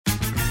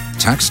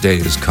Tax day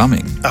is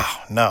coming.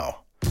 Oh, no.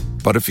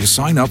 But if you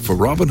sign up for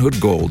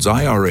Robinhood Gold's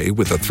IRA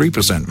with a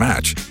 3%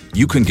 match,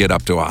 you can get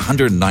up to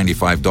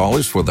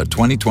 $195 for the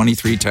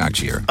 2023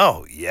 tax year.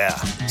 Oh, yeah.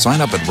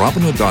 Sign up at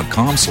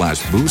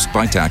Robinhood.com/boost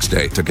by tax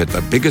day to get the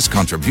biggest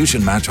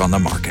contribution match on the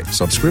market.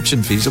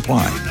 Subscription fees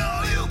apply.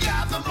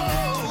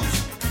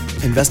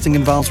 Investing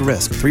involves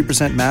risk.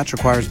 3% match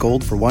requires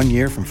gold for 1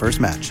 year from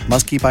first match.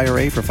 Must keep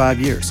IRA for 5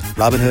 years.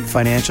 Robinhood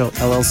Financial,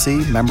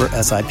 LLC, member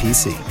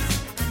SIPC.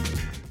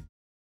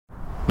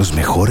 Los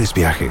mejores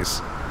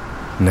viajes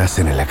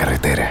nacen en la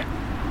carretera,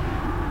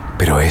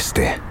 pero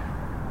este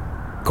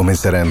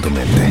comenzará en tu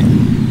mente.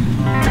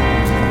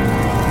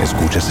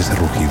 ¿Escuchas ese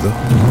rugido?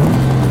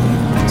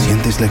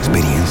 ¿Sientes la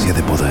experiencia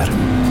de poder?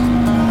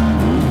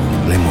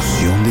 ¿La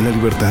emoción de la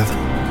libertad?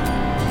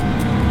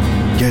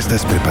 Ya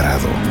estás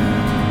preparado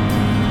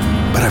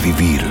para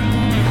vivir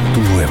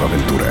tu nueva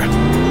aventura.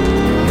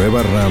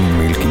 Nueva Ram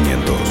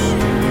 1500,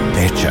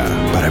 hecha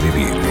para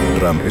vivir.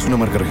 Ram es una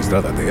marca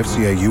registrada de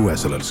FCA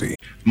US LLC.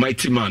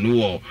 Mighty Man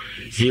War,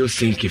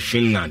 Helsinki,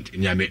 Finland,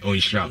 Nyame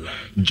Onshra,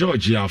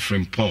 Georgia,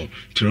 Frimpong,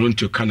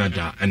 Toronto,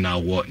 Canada, and now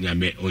what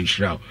Nyame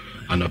Onshra.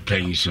 And a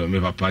playing so, me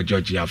papa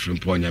Georgia,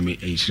 Frimpong, Nyame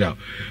Onshra.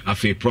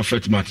 Afe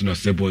Prophet Martin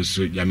Osebo,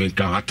 so Nyame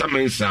Kahata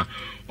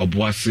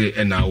Obuase,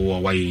 and now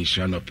why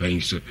Onshra, no playing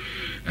so.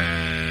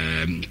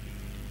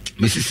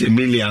 Mrs.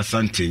 Emilia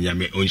Asante,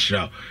 Nyame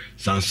Onshra,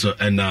 Sanso,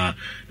 and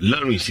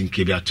Lawrence in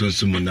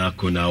Kebiatonsu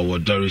Monaco now, or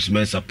Doris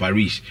Mensa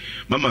Paris,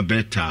 Mama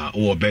Beta,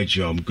 or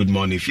Belgium, good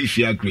morning,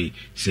 Fifi Agri,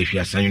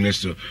 Sefia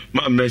Sanuneso,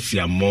 Mama Mercy,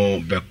 more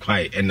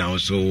Bequai, and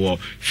also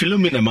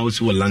Philomena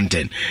Mouse,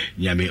 London,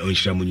 Nyame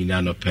Onshra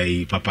Muninano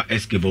pay, Papa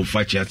Escabo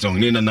Facha song,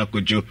 Nina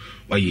Nakojo,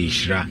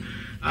 Wayishra.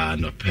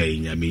 No pay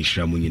Nyame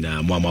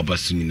Shramunina, Mama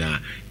Basunina,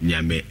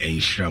 Nyame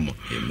and Shramo,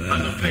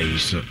 no pay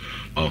so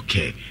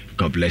okay.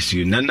 God bless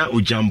you. Nana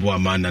Ujambo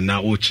Amana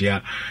na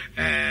Ochia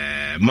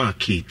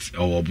Market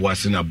or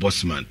Boasina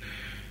Bossman.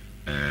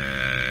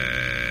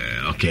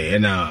 Okay,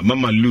 and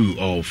Mama Lou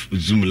of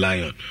Zoom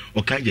Lion.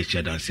 Okay, get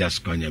your dance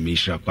Asconia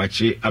Misha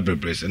Quachi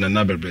Aberbres and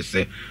another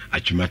Bresse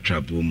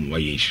Achimatra Boom, why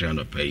you shall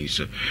not pay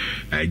so.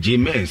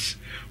 James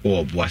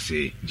or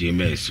Boise,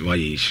 James, why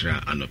you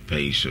shall not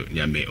pay so.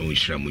 Yame own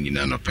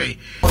Shramunina no pay.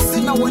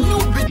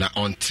 Na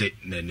onte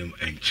Nenum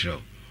and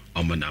Cho.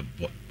 Omana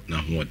na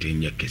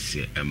hoden ye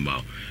kese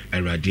emma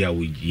erade a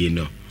wo yie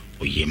no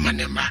oye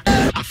manema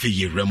afi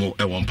ye remo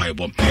e won pai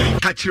bom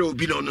ka kire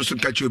obi no no so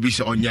ka kire obi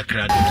se onye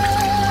krado.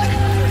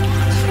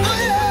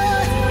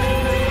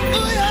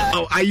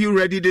 Oh, are you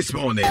ready this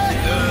morning?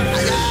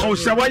 Oh,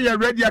 so why you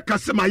ready a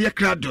customer ye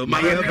krado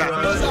my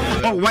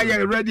krado. Oh, why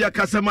you ready a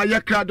customer ye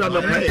krado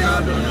no pay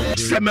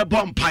seme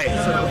bom pai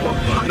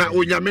na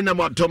onyame na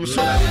modom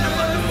so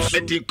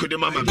edi kude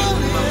mama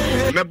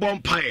me bom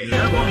pai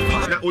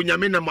na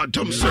onyame na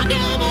modom so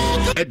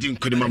edi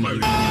kude mama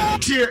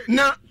tie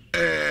na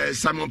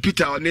Simon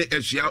Peter ne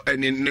esua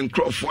ne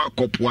nkrofo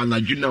akopo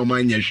anadwu na o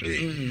ma nya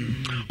hwe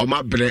o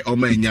ma bre o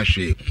ma nya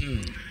hwe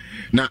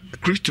na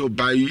Kristo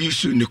ba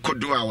Yesu ne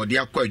kodo a wode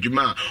akọ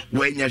adwuma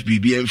wa nya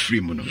bibia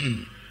mfiri mu no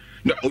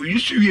na o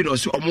Yesu wi no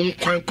so o mo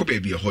nkwan ko ba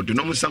bia hodo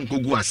no mo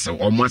sankogu asew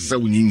o mo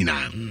asew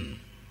nyina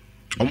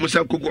o mo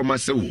sankogu o mo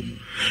asew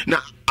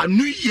na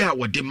anu yi a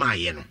wode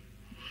maaye no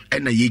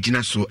and na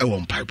yegina so e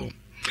won Bible.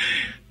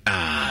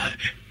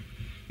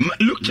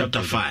 Luke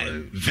chapter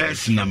 5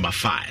 verse number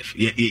 5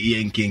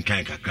 ye nkin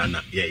kan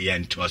kakana ye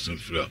ntoaso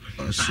mfiro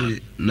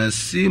na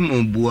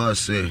Simon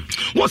buase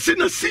what's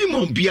na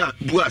Simon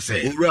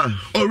buase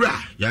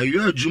ora ya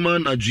yo adwuma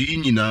na dwi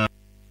nyina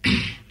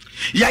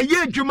ya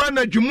ye adwuma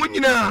na dwumu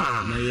nyina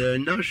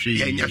na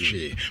ye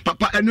nyahwe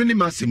papa enu ni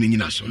masem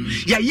nyina so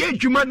ya ye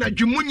adwuma na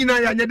dwumu nyina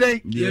ya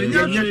nyeden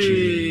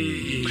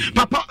nyahwe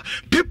papa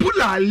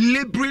people are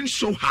laboring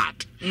so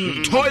hard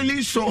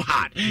toiling so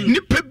hard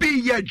nipa bi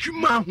ye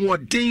adwuma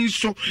hoden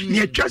so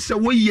ne atwase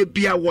wo ye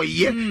bia wo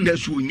ye na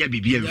so nya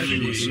bibia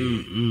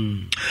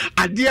mfiri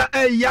adia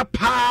ya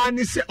pa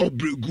ni se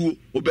obregu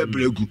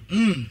obebregu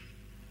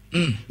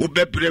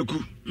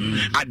obebregu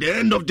at the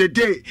end of the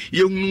day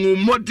you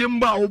modern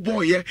ba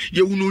oboye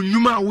you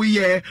nyuma wo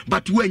ye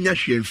but wo nya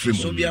hwe mfiri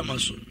so bia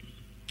maso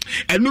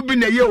enu bi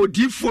na ye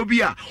odifo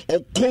bi a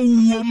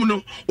okowuo mu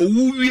no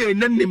owu wie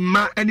na ne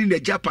ma ani na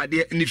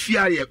japade ne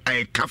fia ye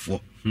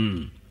kafo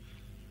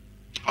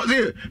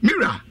Ose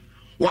mira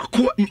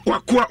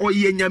wako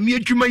oye nyame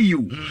adwuma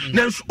yiu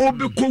nanso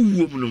obekọ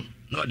wuom no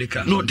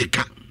no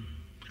deka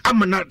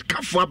amana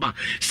kafo aba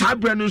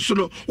sabra no so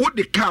no wo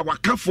deka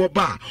wakafo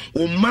ba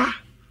o ma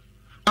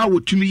a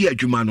wotumi ye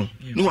adwuma no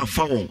no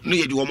wafa won no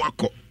ye de wo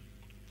akọ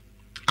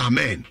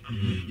amen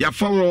ya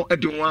fa won e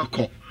de won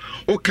akọ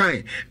o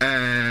kan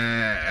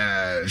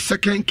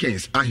 2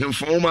 Kings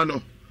ahemfo ma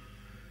no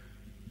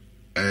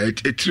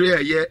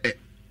etre ye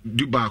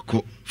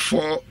dubako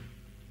 4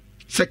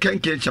 2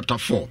 Kings chapter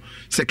 4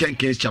 2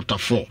 Kings chapter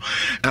 4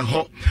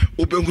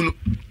 obehunu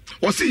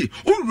osi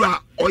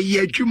ura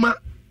oye adwuma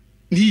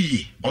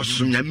ni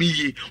osonyame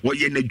yi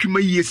oye na adwuma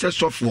yi se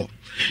sofo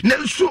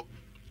nanso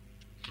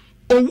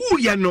owu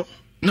ya no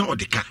na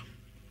odeka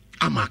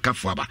ama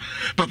akafo aba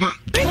papa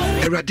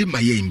erade ma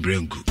ye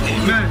imbrengu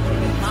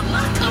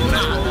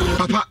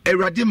papa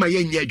erade ma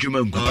ye nya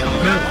adwuma ngu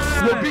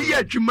wo bi ye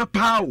adwuma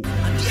pao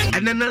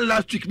enena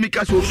last week make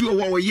us obi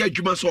wo ye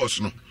adwuma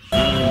source no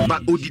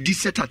but odidi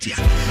setatia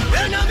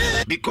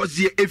because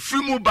the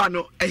efrimu ba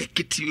no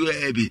ekiti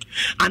ebi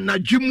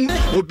anadwumu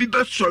obi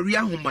be sori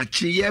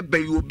ahomache ye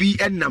be obi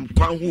enam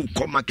kwan ho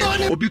ko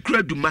market obi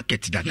kura du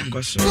market dada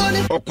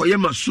okoye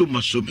masom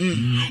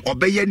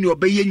obeye ni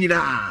obeye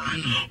nyina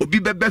obi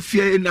bebe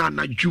fie na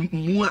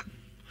anadwumu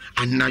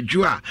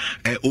anadwo a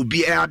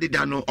obi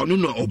adeda no ono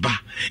no oba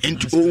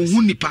enti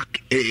ohun nipa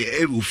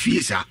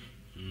ofie sa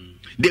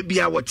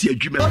Debia what your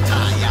dream,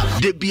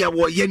 Debia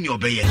what yen your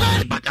bay,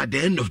 but at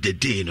the end of the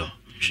day, no,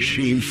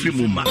 she in free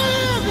mumma.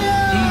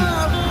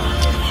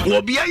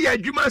 Well, be a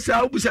dreamer, say,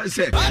 on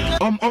 500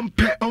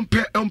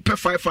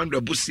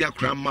 Busia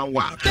Cramma,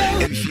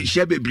 and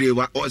Fishabe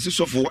Brewa, or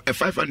so for a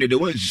 500 the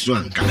ones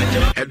swank,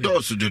 a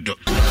dose to do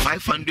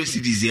 500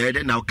 cities here,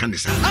 then now can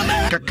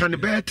can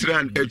bear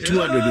 200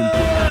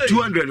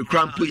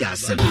 cram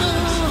puyas.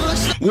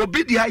 Will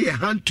be the higher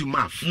hand to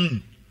mouth.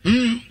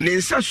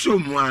 Nensa so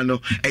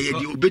muano eye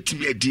di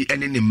obetimi adi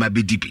ene ne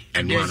mabedibi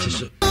eno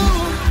ano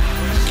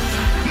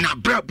na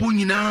brabo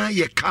nyina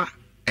yeka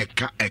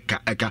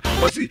eka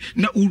osi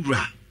na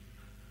ura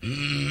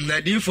na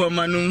di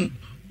forma no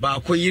ba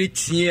ko yiri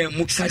tie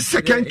mu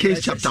 2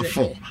 Kings chapter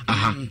 4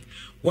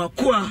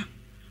 wakoa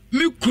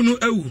mikunu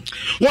ewu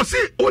wosi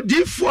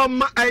odifo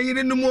ma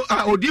ayire no mu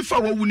odifo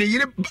wawu ne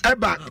yire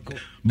eba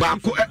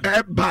baako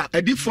eba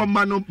edifo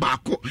ma no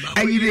baako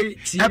ayire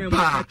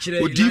eba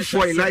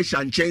odifo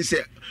Elisha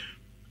nchense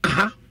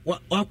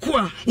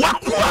wakoa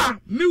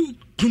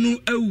mikunu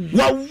ewu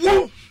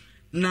wawu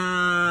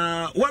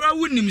na wara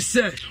wonim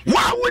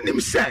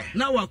se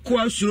na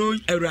wakoa suro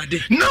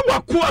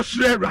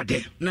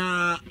Awurade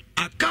na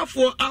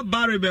akafo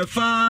abare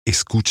befa.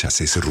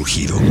 Escuchas ese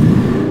rugido.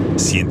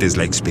 Sientes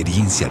la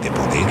experiencia de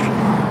poder,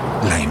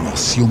 la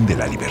emoción de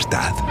la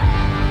libertad.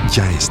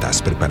 Ya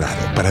estás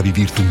preparado para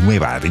vivir tu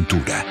nueva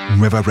aventura.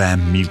 Nueva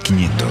Ram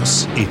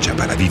 1500, hecha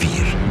para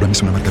vivir. Ram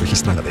es una marca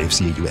registrada de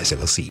FCA US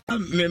LLC.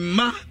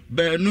 Mema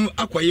benu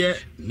akwaye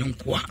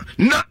nkwa.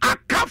 Na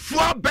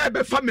akafo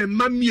bebe fa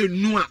mema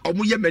mienu a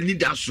omoye mani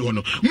da so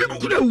no. Me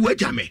bukura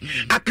uwaja me.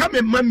 Aka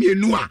mema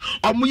mienu a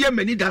omoye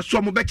mani da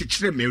so mo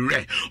bekekere me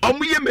re.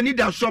 Omoye mani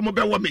da so mo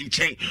be wo me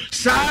nchen.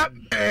 Sa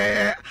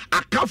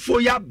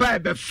akafo ya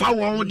bebe fa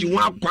won di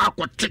won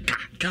akwa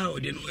ka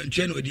odi no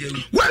ntwe no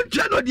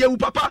odi ewu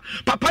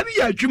papa ni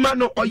ya adwuma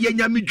no oye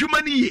nyame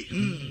dwuma ni ye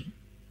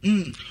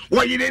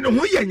Wayine no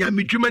ho ya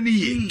nyame dwuma ni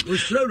ye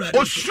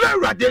osura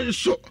Awurade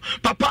nso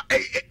papa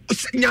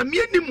nyame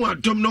ni mu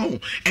adom no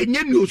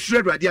enye ni osura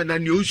Awurade ana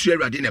ni osura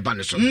Awurade ne ba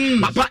ne so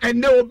papa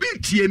enne obi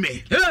tie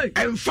me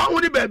emfa wo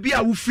ne ba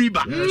bia wo free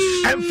ba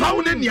emfa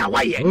wo ne nia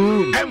waye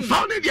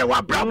emfa wo ne dia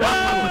wa brabo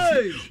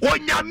o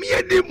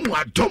nyame ni mu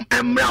adom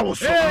emra wo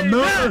so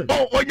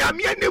o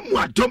nyame ni mu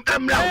adom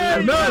emra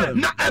wo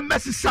na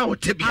emesisa wo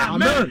tebia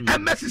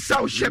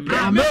emesisa wo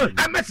shebra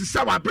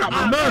emesisa wa brabo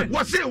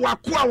wo se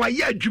wakoa wa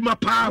ye adwuma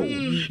paa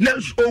na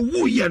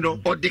owu ye no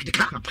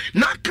odeka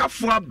na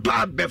akafo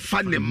aba be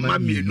fa ne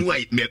mamienu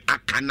ai me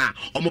akana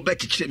omo be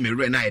kikire me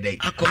re na ide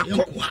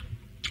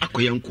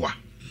akoyenkoa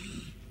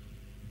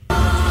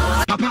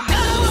papa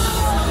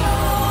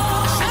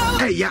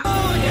eya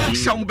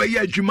some be ye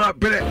adwuma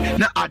bre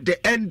na at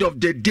the end of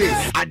the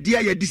day ade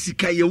ya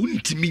disika ye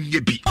untimi nye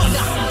bi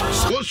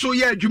so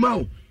ye adwuma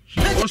o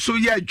also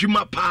ye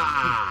adwuma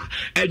pa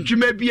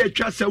adwuma bi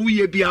atwa sa wo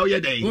ye bi a wo ye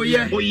den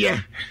oye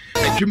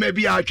adwuma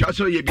bi atwa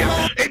so ye bi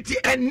enti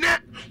enne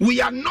we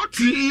are not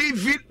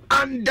living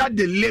under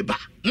the labor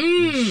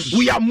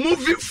we are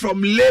moving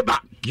from labor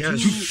to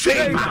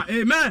favor.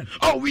 Amen.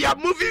 Oh, we are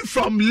moving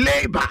from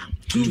labor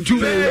to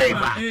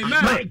favor.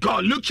 My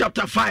God, Luke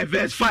chapter 5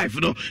 verse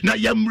 5 no na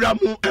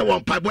yamramu e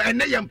won paibo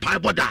ene yem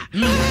paibo da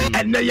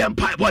ene yem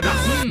paibo da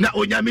na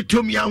onyame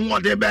tomi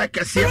anwode be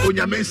kese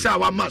onyame nsa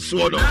wa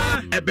maso no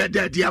e be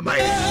da dia mai.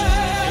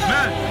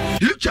 Amen.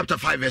 Luke chapter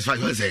 5 verse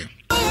 5 what say?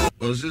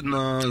 Was it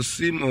na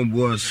Simon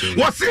Boase?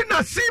 Was it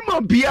na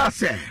Simon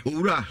Biase?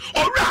 Ora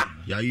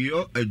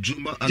yayo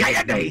adwuma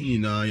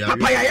nyina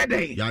papa yayo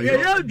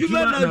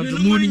adwuma na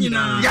adwuma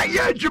nyina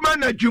yayo adwuma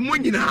na adwuma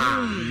nyina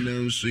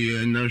nenso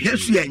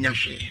ye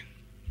nyahwe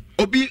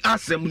obi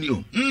asem ni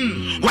o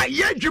wa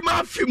ye adwuma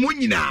afi mu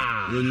nyina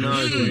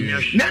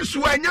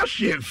nenso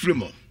anyahwe afiri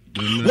mo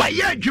wa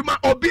ye adwuma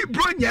obi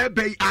bronya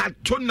be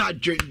atona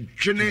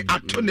dwendwene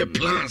atone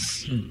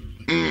plans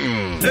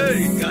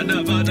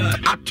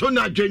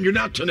atona dwendwene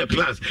atone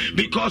plans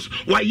because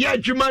wa ye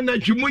adwuma na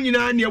adwuma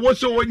nyina ne wo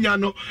so wonya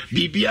no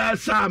bibia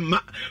sa ma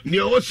ne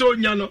wo so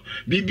wonya no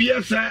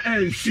bibia sa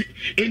ensi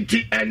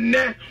enti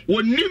enne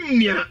wonim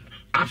nia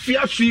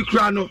afia so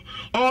ikra no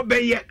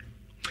obeye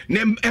ne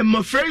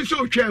emafrɛ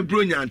so twa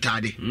bronya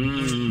ntade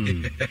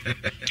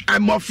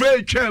I'm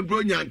afraid Chair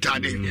Bronya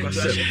Tade.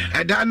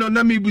 And I know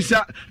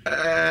Namibusa,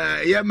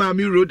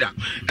 Yamami Roda,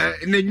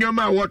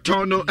 Nenyama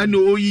Watono, and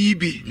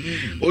Oyibi,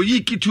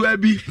 Oyiki to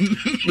Abi,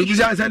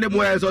 because I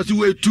boy as also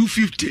weigh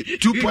 250,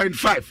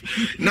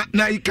 2.5.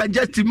 Now you can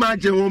just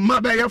imagine, oh, my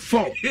bay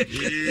 4.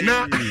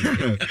 Now,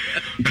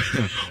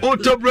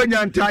 Otto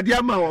Bronya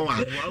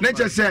Tadiama, let's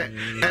just say,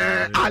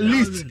 at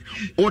least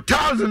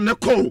 1,000 the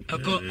call,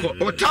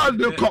 1,000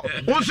 the call.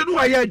 Also, do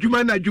I hear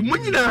Jumana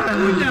Jumunina,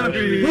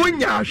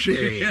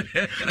 Wunyashe,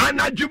 and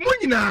a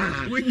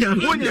Jumunina,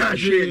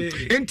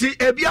 Wunyashe, into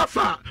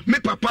Ebiafa, me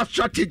papa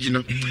strategy,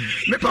 no,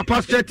 me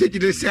papa strategy,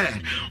 they say,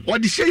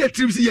 what the share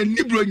trips in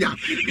Nibronya,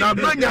 now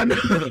Bronya,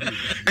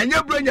 and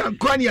your Bronya,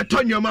 Kwani,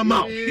 Tonyo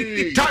Mama,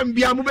 time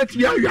be a movement to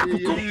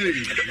Yakuko,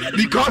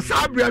 because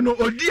Abriano,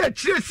 or dear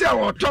Chase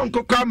or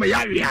Tonko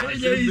Kamayaria,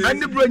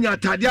 and the Bronya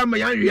Tadiama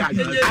Yaria,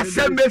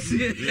 Assembly,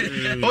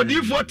 or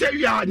the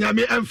Forteria,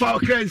 Yami and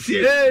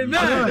Falcrency,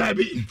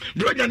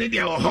 Bronya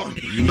Nidia,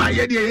 my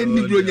idea in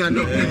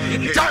Nibronyano,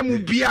 time will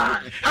be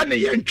a and a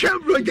young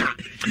Bronya,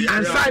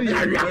 and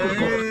Sanya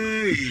Yakuko,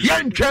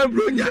 young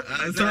Bronya,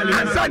 and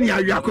Sanya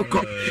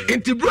Yakuko,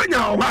 into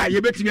Bronya, why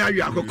you bet me a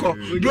Yakuko,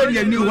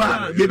 Bronya knew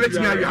why you bet me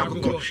a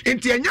Yakuko,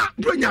 into a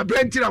Bronya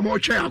Brentina more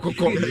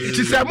Chayakoko,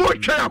 she's a more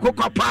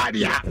Chayakoko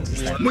party,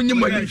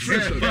 Munimani,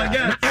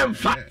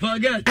 Emfa,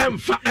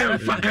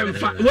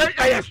 where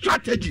are your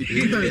strategy?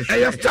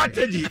 A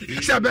strategy,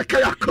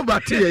 Sabaka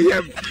Kubati,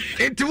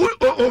 into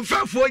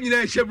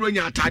Fafonia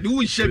Chevronia,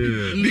 Tadu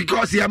Chevy,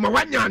 because you are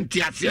one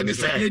Yantias, and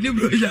say,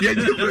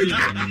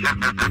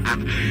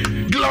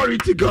 glory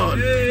to God.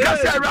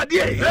 That's a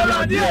radiate.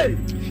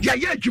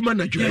 Yeah,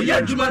 Jumana,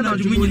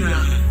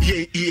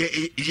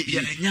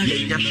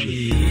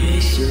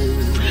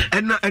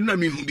 and I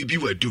mean, who be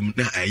were doomed.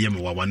 Now I am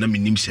one. I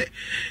mean, him say,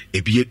 a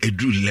be a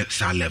drew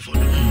left level.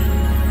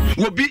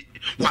 Will be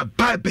what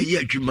by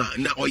Juma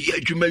now or ye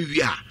Juma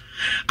we are.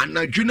 And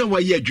now you know why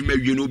ye Juma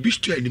you know be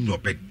straight in your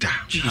bed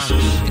down.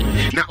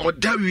 Now or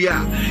that we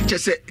are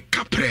just a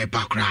capre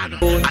background.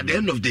 At the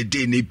end of the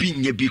day, ne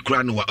being ye be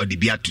crown or the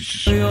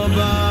beatus.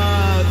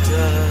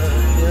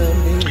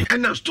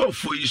 And I store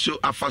for you so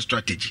a fast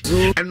strategy.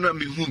 And I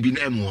mean, who be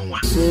name one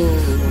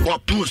or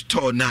post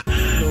store now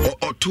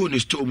or Tony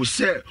store will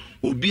say,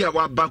 or be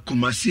our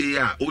bakuma say,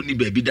 only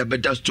baby the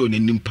better stone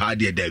in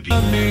Impardia Devi.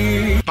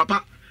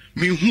 Papa,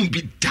 me who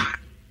be that.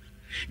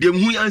 The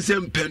who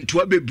answer pen to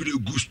a baby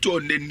gusto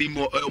and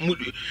more.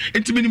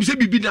 And me say,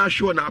 be not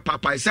sure now,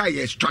 Papa,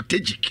 say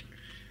strategic.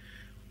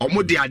 Or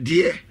more the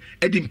idea.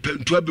 Edim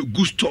pen to a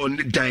gusto on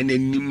the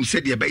dining,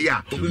 said the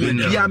Baya,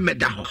 be a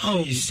medal.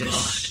 Oh,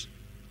 Jesus.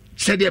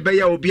 Said the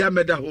Baya will be a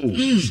medal.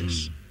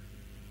 Jesus.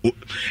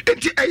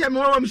 And I am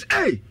one,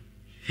 hey.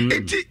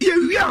 Eti ye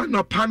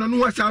no pano no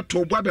wasa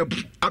to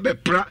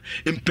abepra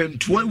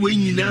impentua we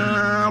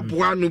nyina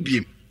boa no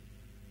biem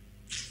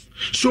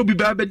so bi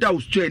ba beda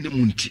usto ene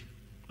munti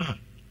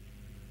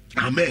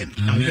amen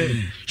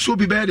so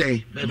bi ba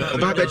den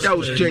ba beda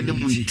usto ene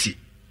munti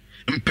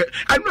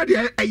anu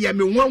de aye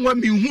me wanwa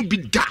me hu bi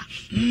da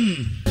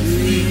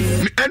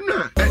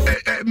anu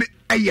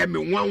aye me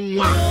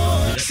wanwa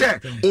se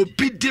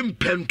obi di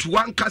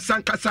mpentua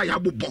nkasa ya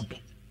bobbo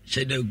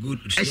said the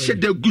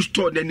good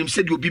store and him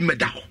said you'll be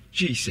medal.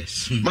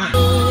 Jesus.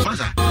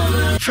 Master,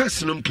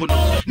 first no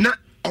na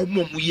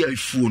omom ye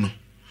phone.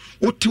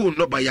 O tell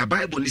no by your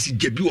Bible is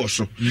Jebu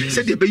also.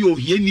 Said the bay o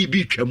here ni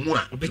be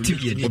twamua.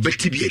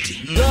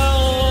 Obetibieti.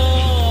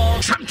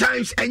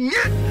 Sometimes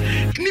enya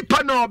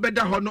nipa na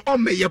obeda ho no o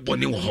meye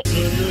bone wo.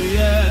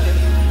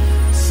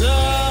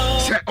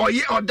 Say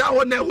oye oda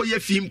ho na ho ye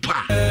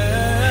fimpa.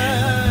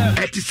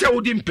 Eti se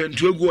odi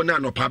mpentu egu na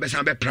no pa be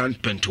san be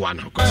plant pentu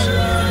ana kwase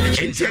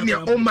enti ene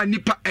o ma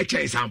nipa eche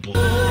example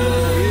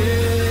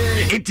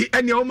enti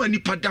ene o ma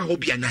nipa da ho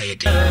bia na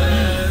yede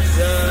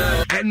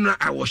and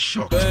I was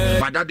shocked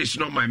but that is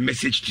not my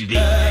message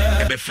today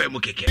ebe femu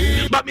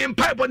keke but me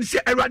mpa bo say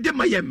erade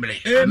ma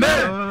yemre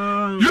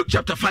amen Luke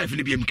chapter 5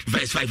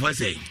 verse 5 what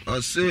say I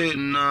say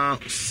na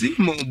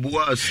Simon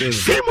Bua say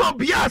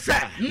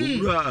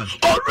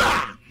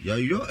ora ya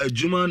yo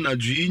adwuma na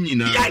dwi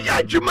nyina ya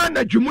adwuma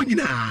na dwumu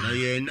nyina na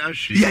ye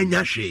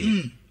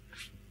nyahwe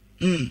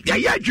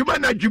ya adwuma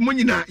na dwumu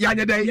nyina ya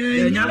nyedai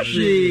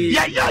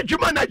ya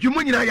adwuma na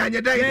dwumu nyina ya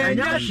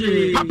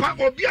nyedai papa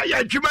obi ya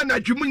adwuma na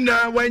dwumu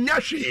nyina wa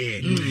nyahwe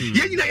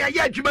ye nyina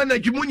ya adwuma na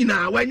dwumu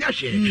nyina wa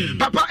nyahwe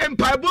papa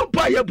empire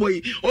bompa ya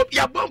boy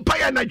ya bompa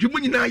ya na dwumu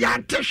nyina ya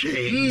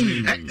antehwe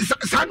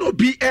san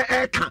obi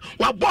ka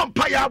wa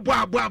bompa ya abo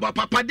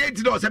papa dey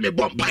do say me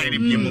bompa ya bi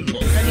mu po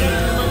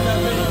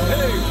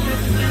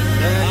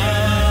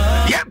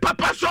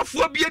papa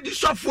sofu obi edi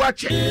sofu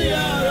ache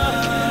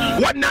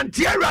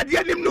wonante awrade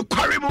anim no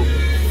kware mu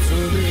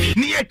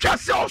ni etwa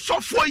se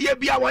sofu ye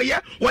bia wo ye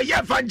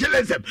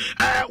evangelism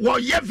wo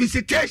ye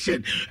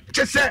visitation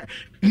che se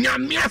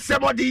nyame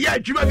asemo de ye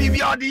adwuma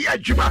bibia o de ye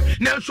adwuma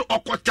nanso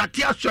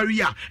okotati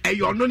asori a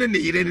eyo no ne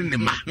yire ne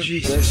ma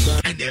Jesus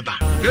and ever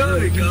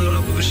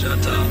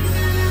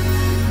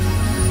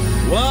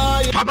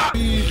Papa,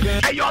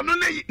 I don't know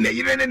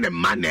the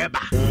man ever.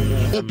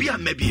 Obia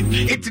maybe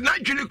it's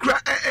naturally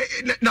cry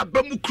na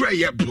bamu cry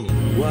yebo.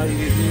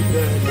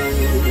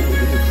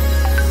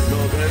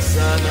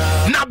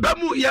 Na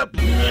bamu yebo.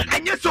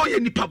 Anya so ye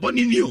nipa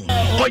boni ni o.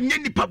 Onye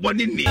nipa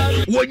boni ni.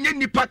 Wonye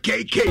nipa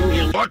keke.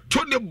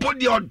 Oto ne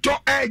body odo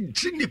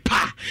eji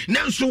nipa.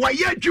 Nanso wa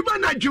ye adwuma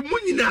na adwumu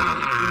nyina.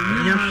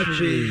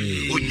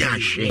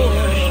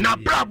 Onyahwe. Na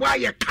brabo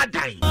aye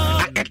kadan.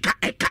 Eka.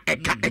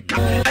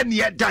 And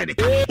yet,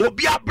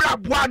 Obi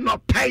Abrabwa no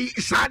pay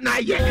sana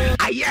ye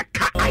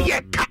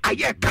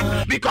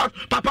ayeka because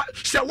Papa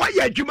say why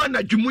you juma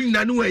na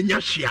jumuna no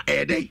enyahia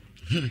ede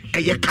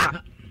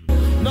ayeka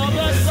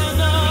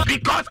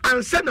because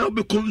answer na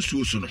be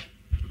consuso no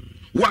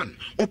one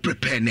o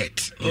prepare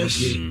net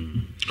yes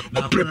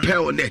o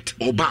prepare net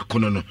o back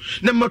no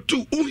number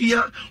 2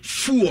 uhia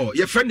fuel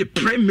your friend the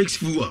premix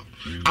fuel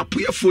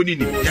apoya phone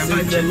ni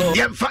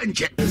yemfa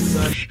nche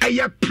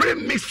eye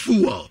premix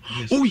fuel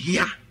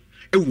uhia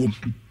ewom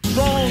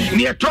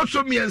ni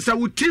etoso miensa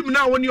wo team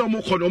na woni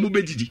omukọ no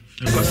omubedidi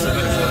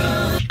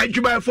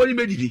adwuma efo ni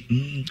bedidi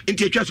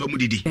enti etwa so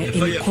omudidi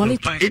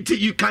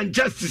you can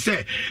just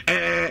say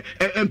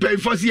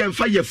emphasis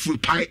emfa ye full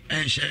pie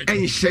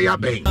and say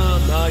aben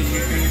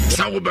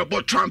sa wo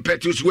bebo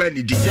trumpet us when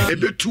di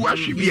ebetu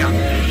ahwe bia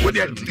wo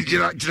de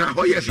gira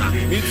hoyesa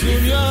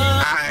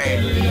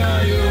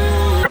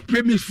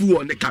premise fu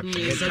on the cap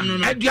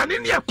aduane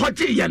ne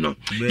yakoje ye no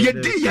ye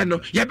di ye no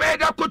ye be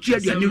da kotu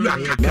aduane ru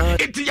aka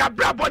enti ya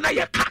brabo na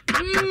ye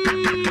kaka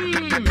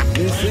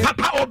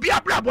papa obi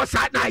abrabo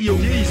sa na ye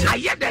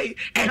aye dai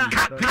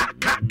kaka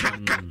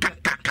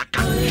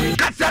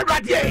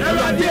kasarade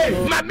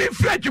mami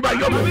french ba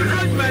yo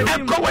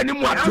enko wani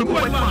mu atu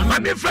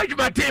mami french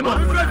ba tema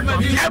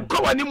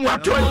enko wani mu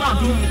atu.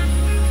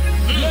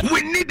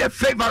 We need the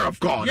favor of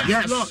God.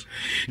 Yes, Lord.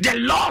 The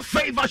Lord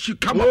favor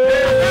should come up.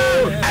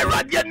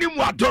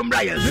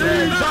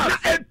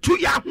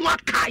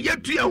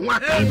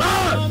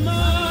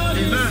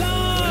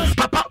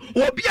 Papa,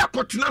 obi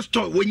akotena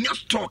store, when your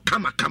store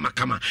kama.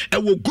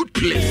 A good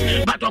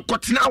place, but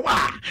okotena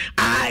wa.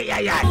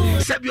 Ay.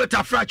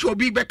 Sebiota frachu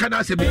obi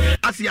bekana sebi.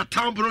 Asi ya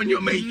tambro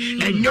nyome,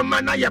 and your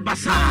mana ya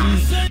basa.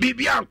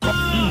 Bibi anko.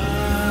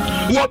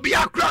 Obi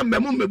akra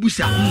memu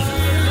mebusa.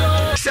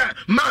 Sir,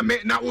 mame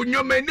na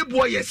unyome ni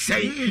boy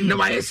say na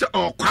wa say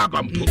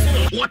okwaba mpo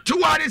what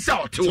one is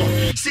out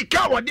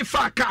sika wodi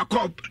fa ka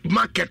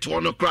market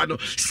wono kra no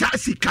sa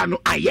sika no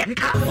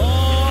ayeka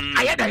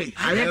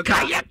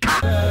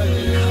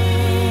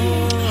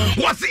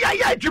wasi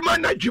ya adwuma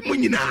na adwumu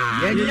nyina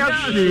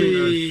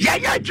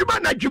ya adwuma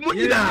na adwumu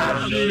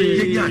nyina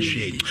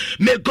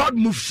may God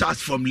move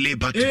us from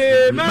labor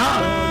to amen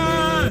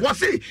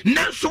wasi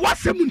nanso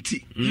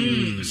wasemunti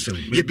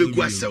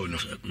yebegu asew no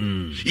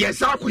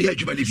yes akoya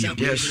adwuma ni bia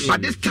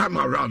but this time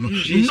around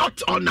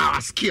not on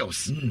our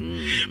skills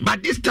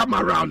but this time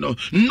around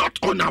not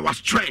on our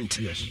strength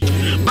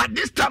but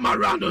this time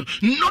around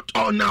not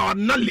on our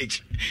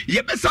knowledge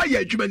yebesa ya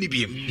adwuma ni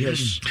bia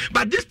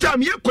but this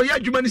time yekoya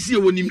adwuma ni si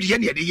wonim ye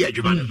ne de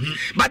adwuma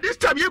but this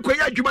time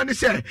yekoya adwuma ni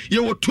say ye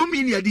wo 2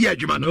 million de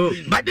adwuma no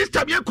but this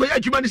time yekoya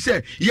adwuma ni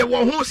say ye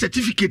wo ho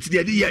certificate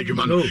de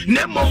adwuma no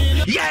nemo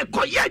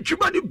yekoya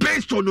adwuma ni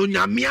based on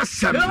onyame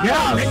asem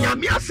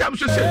onyame asem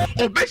so say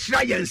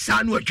obehira ye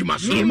nsa no adwuma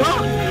so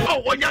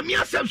onyame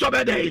asem so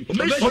be dey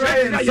obehira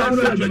ye nsa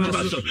no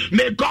adwuma so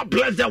may God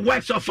bless the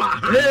works of our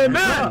hands.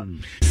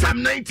 Amen.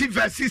 Psalm 90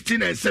 verse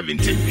 16 and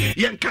 17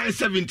 yen kan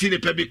 17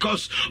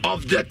 because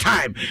of the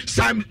time.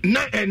 Psalm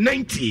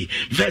 90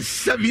 verse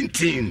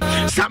 17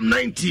 Psalm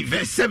 90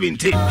 verse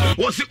 17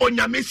 was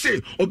onyame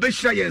say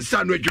obehira ye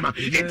nsa no adwuma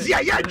enti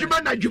ya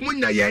adwuma na adwuma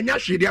na ye nya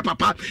hwede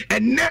papa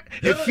enne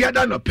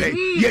efiada no pe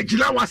ye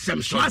gina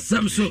wasem so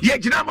ye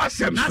gina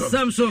wasem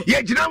so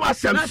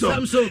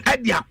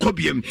edi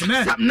akobiem.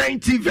 Psalm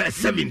 90 verse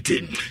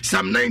 17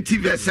 Psalm 90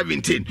 verse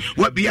 17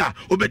 wabia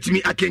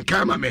obetimi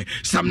akenkama me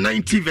Psalm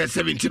 90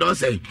 verse 17 don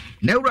say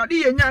na urade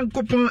ye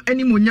nyankopon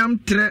animonyam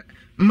tre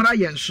mra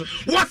yenso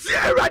what's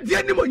erade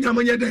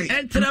animonyam nye den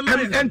entra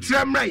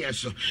mra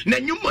yenso na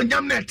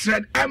nyumonyam na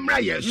tre mra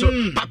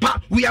yenso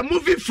papa we are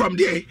moving from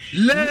the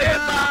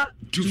labor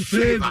to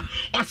favor.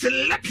 Or say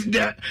let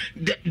the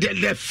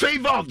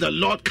favor of the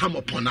Lord come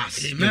upon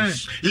us. Amen.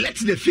 Let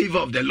the favor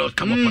of the Lord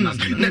come upon us.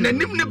 Na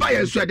nimne ba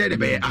yenso de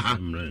be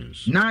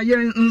na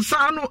yen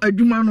nsa no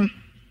adwuma no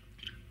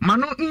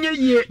mano nye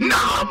ye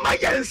na ma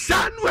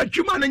yensa no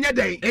adwuma no nye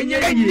den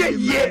enye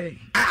ye.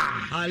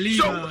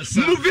 So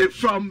moving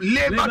from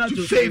labor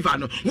to favor.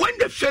 No. When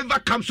the favor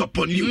comes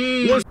upon you,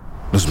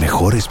 los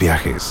mejores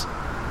viajes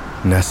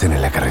nacen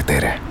en la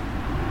carretera,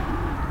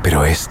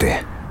 pero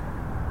este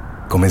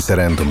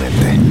comenzará en tu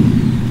mente.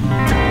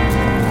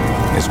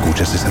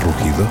 ¿Escuchas ese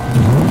rugido?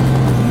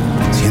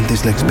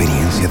 ¿Sientes la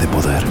experiencia de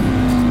poder?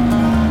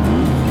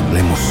 ¿La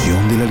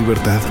emoción de la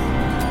libertad?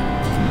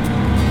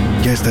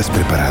 Ya estás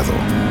preparado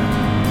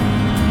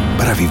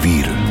para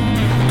vivir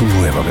tu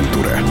nueva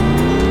aventura.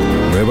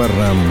 Nueva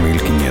RAM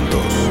 1500.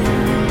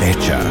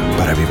 Hecha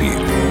para vivir.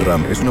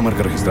 RAM es una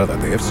marca registrada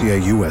de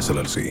FCI US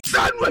LLC.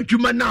 Sanu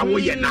adwuma na wo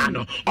ye na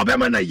no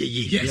obema na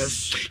yeyi.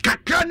 Yes.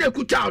 Kakra na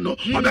ekuta no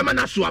obema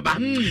na so aba.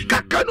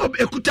 Kakra no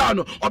ekuta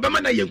no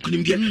obema na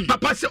yenkunimdie.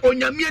 Papa se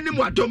onyame ani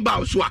mu adom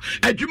ba so a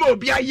adwuma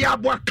obi aye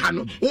abo aka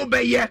no wo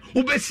be ye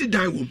wo be si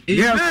dan wo.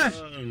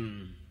 Yes.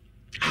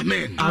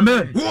 Amen.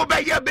 Amen. Wo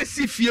be ye be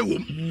si fie wo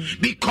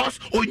because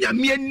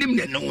onyame anim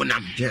ne no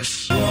nam.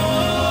 Yes.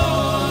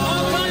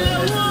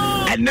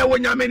 And no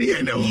onyame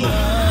ne ne wo.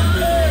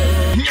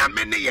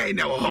 Nyame ne ye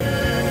ne wo.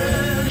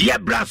 Ye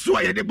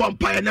braso ye de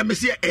bompa na me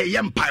se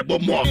ye mpa bo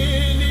mo.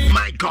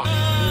 My God.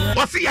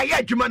 What's the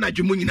idea? Jumana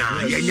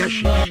Jumuna,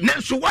 Yash,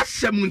 Nanso, what's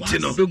some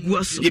Muntino?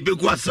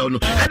 Ibiguaso,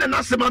 and an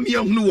Asamami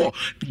of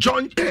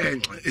John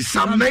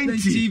Psalm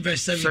 90,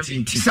 verse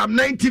 17. Psalm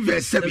 90,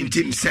 verse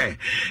 17 say,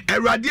 a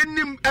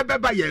radianum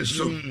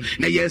ebabayeso,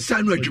 Nayan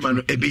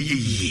Jumano Ebe.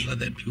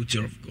 The beauty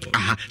of God.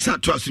 Aha,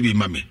 Santos be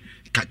mammy.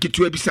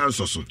 Kakitu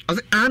ebisanso so.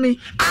 Ani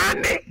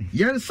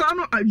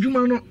yensano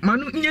adwumano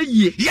manu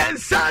nyeye.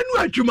 Yensano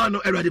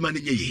adwumano erade manu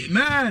nyeye.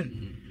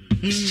 Amen.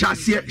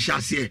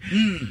 Shasie.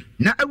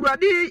 Na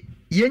awurade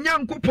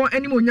yenyankopon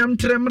anim onyam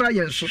tremra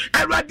yenso.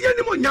 Awurade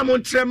anim onyam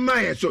tremra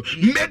yenso.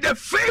 May the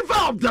favor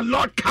of the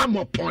Lord come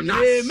upon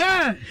us.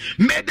 Amen.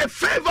 May the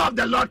favor of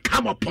the Lord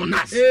come upon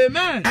us.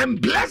 Amen.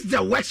 And bless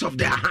the works of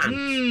their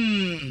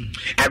hands.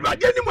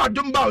 Awurade anim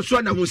adom ba so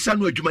na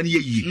wonsano adwuma ne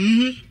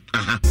yeyi.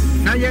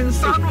 Na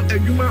yensano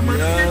adwuma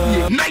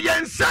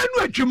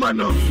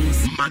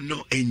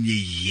mano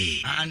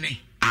enye.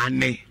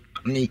 Ane.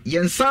 Ni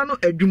yensano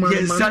adwuma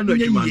mano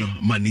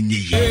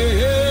enye.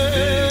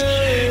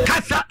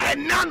 Kasa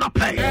enano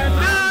pay.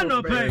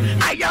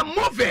 I am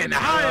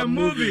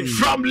moving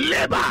from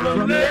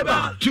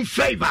labor to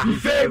favor.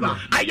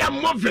 I am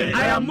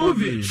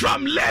moving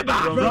from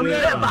labor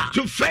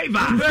to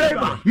favor.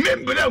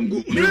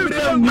 Membrengu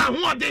ma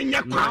wode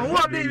nyakwa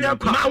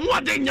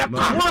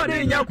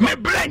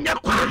mebrenya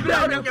kwa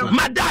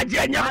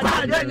madaje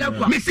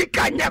nyakwa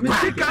misika nyakwa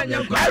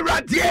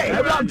erade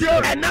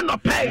enano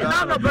pay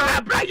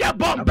abraya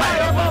bomba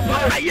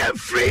I am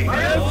free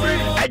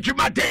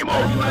ejumademo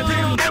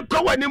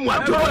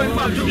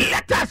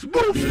let us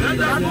move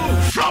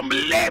from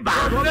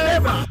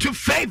labor to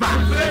favor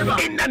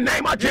in the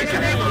name of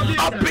Jesus.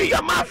 Open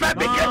your mouth and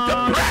begin to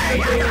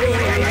pray.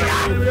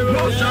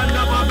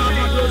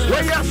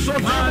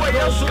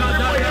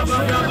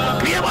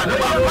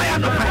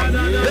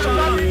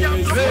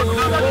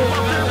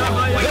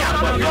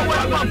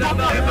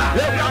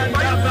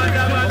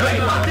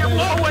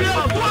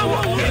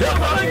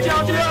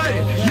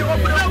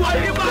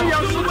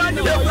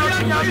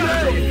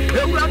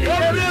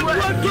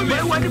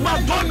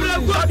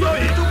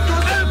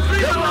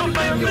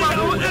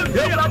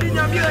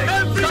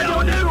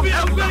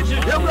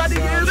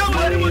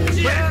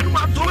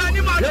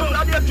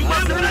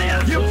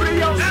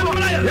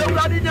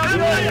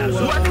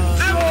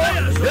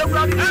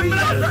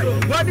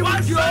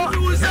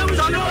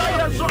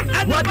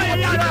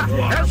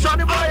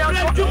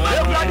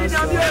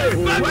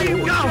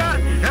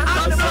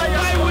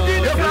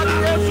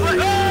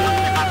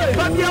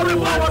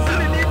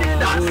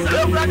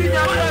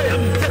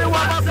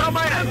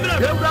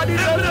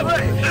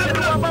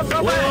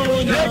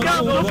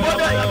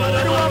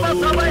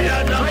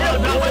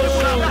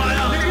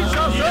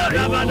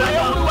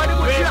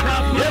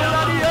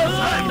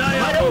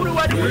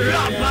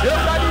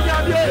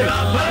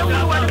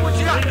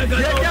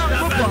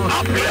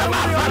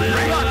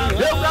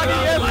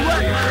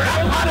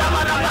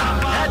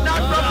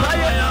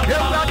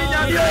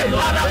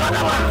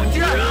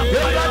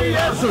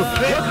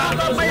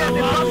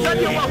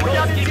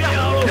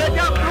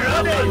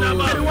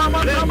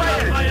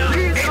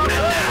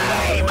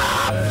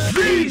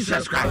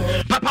 Jesus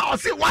Christ. Papa, I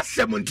say what's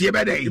 70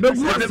 bede. Na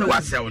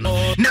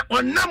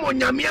onam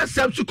onyame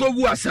asem su ko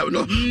gu asem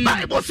no.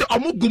 Bible say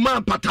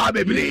omuguma pata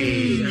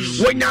bebre.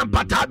 Wonyam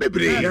pata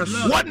bebre.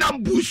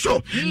 Wonam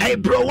buso. E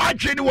bro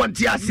wadwe ni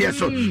wonti ase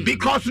so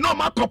because no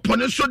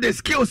makopone so the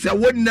skills e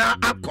wonna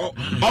akọ.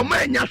 Omo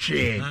anya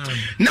hwe.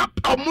 Na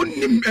omo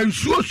nim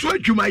ensuo so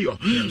adwuma yo.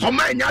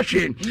 Omo anya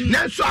hwe.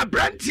 Na so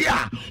abranti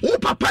a wo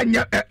papa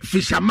nya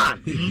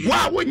fisherman.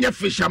 Wa wo nya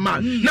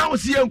fisherman. Na wo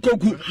se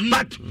enkogu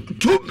but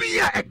to be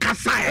a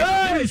kasa.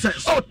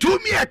 Oh, to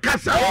me a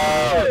kasa.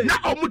 Na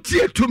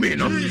omutie to me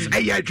no.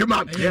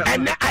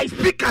 And I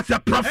speak as a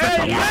prophet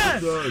of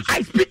God.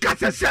 I speak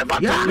as a servant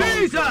of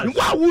God.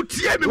 Why would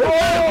you me?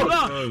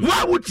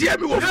 Why would you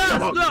me?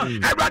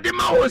 Everybody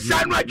ma o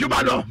sanu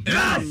adwuma no.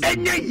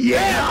 Enye ye.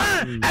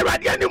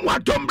 Everybody ani mo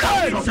adom bra.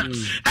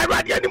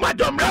 Everybody ani mo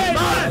adom bra.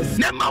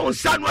 Na ma o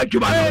sanu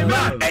adwuma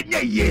no.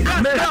 Enye ye.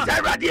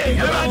 Everybody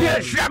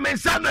shia me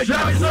sanu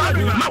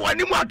adwuma. Ma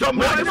wani mo adom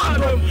bra.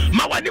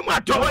 Ma wani mo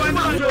adom.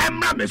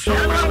 Emra me so.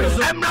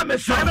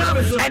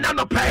 And I'm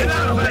not paying.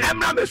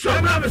 Emra me so.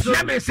 Na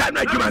me sanu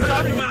adwuma.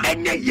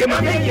 Enye ye ma.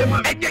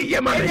 Enye ye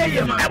ma.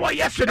 I was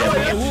yesterday.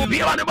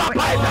 Be on the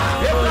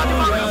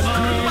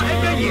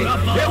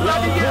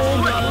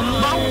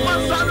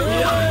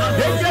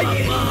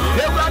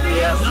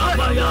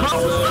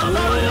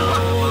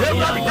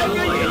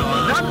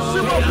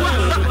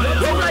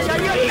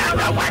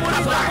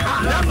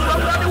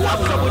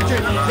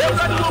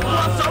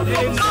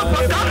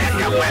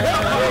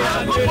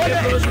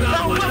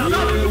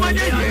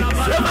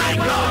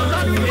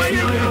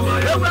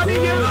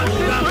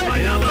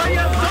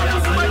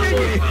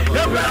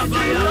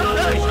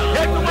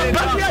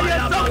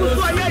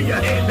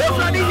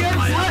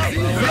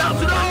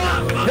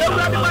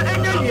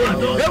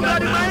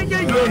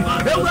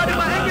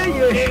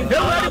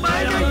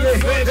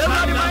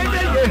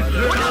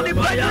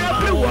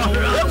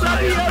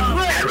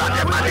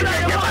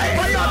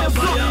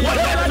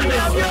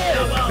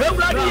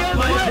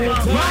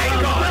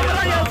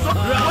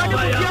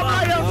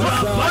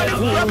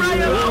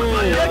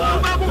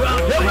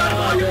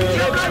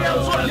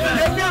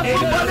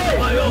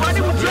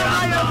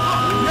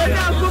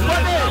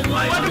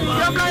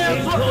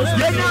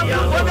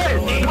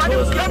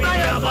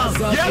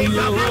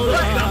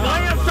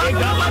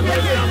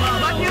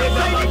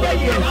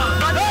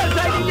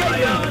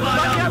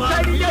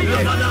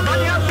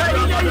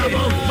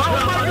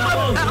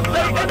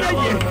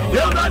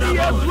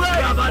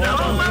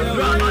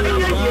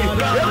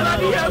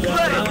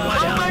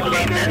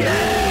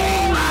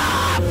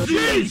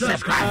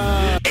Jesus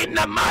Christ, in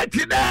the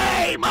mighty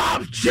name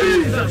of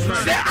Jesus,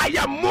 say I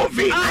am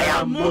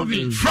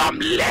moving from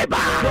labor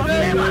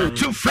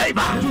to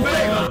favor.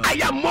 I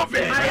am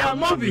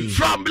moving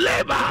from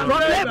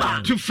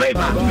labor to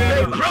favor.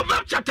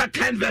 Proverbs chapter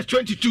 10 verse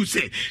 22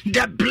 say,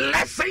 the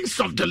blessings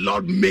of the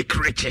Lord make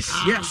riches.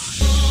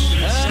 Yes.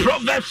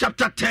 Proverbs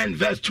chapter 10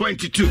 verse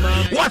 22.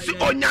 What's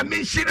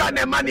onyame shira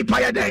ne mani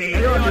paya day?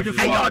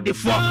 Ayo de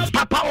for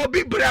papa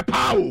obi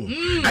brepao.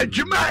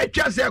 Adwuma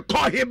etwa se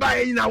ko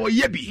heba na wo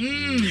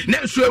yebi.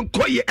 Na so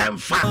enkoye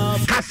emfa.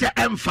 Kase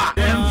emfa.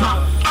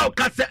 Au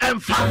kase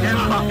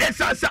emfa.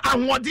 Esa se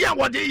ahode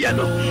awode ye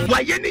no. Wa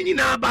ye ni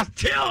nyina but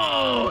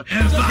still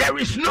there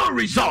is no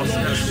results.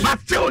 But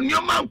still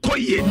nyoma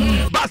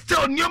enkoye. But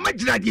still nyoma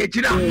gina de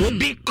gina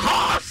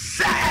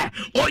because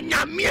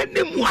onyame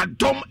ne mu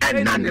adom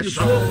enane.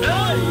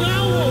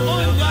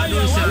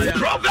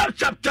 Proverbs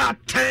chapter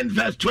 10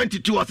 verse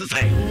 22 was the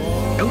same.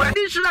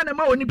 Already shira ne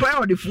ma oni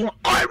pa the four.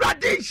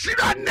 Already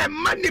shira ne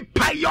mani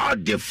pa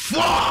the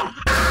four.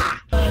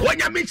 When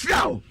you mix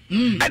now,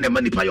 and the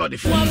money pay the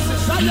four.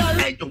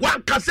 And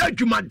one casa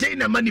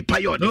Jumadin and money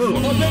pay the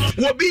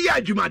four. Will be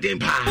a Jumadin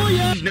pa.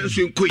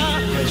 Nelson Queen.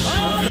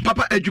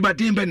 Papa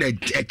Jumadin ben a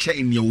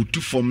chain you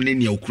to form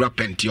in your crap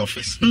and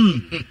office.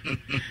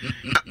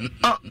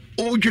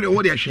 Oh, you know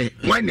what I say?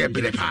 Why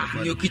never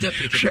pa?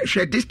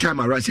 Share this time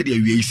around said you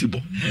easy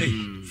bo.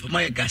 For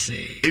my gas.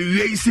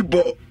 Easy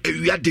bo,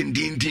 a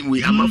ding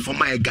we am for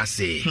my gas.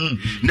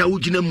 Now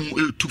would you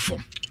know to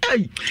form?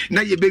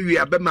 Now you baby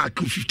I bet mark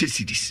 50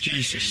 CDs,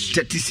 Jesus.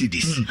 30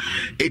 CDs,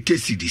 80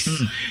 CDs,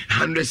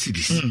 100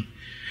 CDs.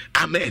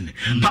 Amen.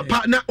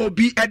 Papa na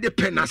obi at the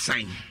pen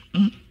sign.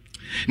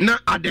 Now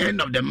at the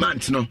end of the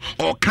month, no,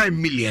 all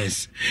kind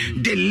millions.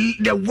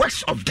 The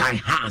works of thy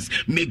hands,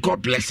 may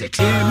God bless it.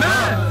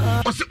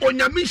 Amen. Ose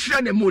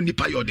onyamisha ne mo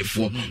nipa yo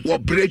defo, wo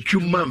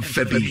breadwuma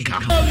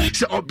mfabinka.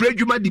 Se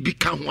obreadwuma di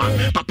bika ho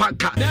a, papa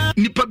ka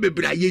nipa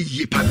bebra ye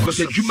yie pa because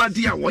adwuma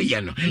di a wo ye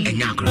no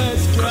enya agro.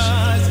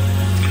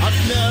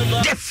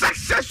 The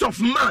success of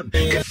man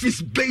if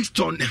it's based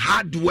on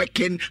hard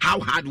working,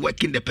 how hard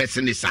working the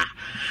person is.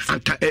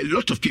 And a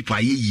lot of people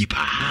are ye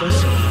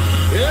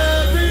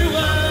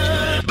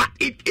but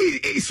it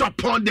is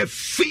upon the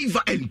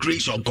favor and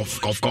grace of God.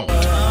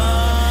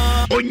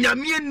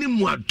 Onyame ni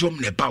mu adom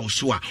ne ba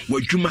so a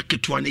wadwuma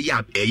ketwa ne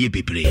ya eye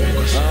bebre.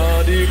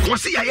 Ko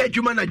se ya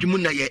adwuma na dwuma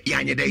na ya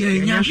anye de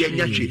ya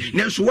nyahwe.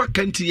 Nanso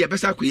wakanti ya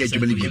besa ko ya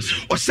adwuma ne bi.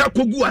 Osa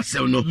kogu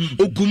asem no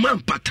oguma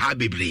mpata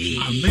bebre.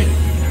 Amen.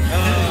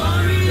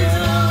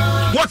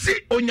 What's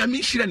it?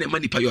 Onyame shira ne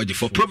mani payode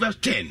for Proverbs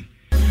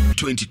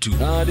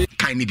 10:22.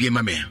 Kindly be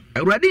mama.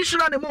 Already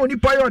shira ne mo ni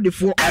payode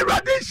for.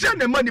 Already shira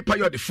ne mani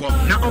payode for.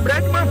 Na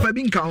obreduma fa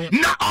bi nka ho.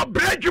 Na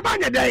obreduma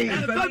nya den.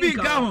 Fa bi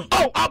nka ho.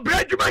 Oh,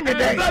 obreduma nya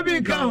den. Fa bi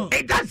nka ho.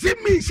 It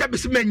doesn't mean se be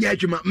se menya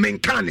adwuma.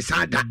 Menka ne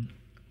sada.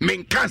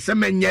 Menka se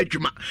menya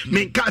adwuma.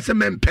 Menka se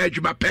mempa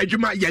adwuma. Pa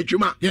adwuma ya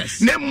adwuma.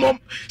 Yes. Ne mom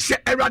se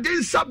erade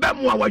nsabe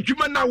mo a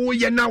wadwuma na wo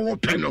ye na wo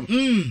pe no.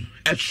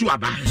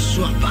 Esuaba.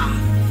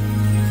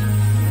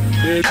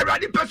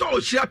 Everybody person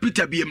will share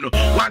Peter BM no.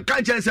 One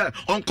can't just say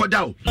Uncle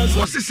Dow.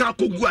 Was this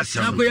Sako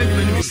Guasa?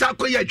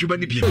 Sako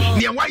Yajumani BM.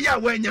 Near why you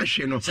wearing your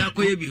shino?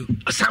 Sako Yabim.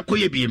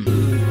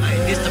 I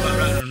this time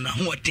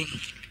around what thing.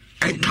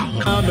 And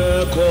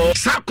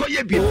Sako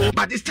Yabim,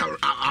 but this time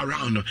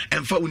around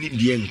and for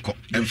Indianco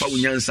and for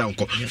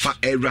Yansanko for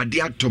a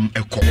radiatum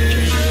echo.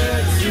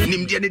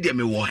 Nimdian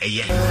Demi war a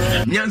year.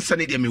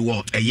 Nyansan Demi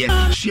war a year.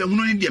 She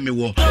only Demi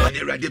war, but a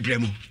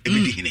radibremo, a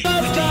bedine.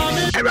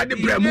 A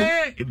radibremo,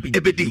 a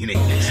bedine.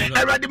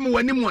 A radimu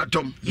and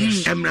Nimuatom,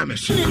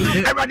 Emrames.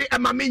 A radi a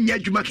mamin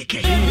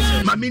Yajumake.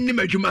 Mamin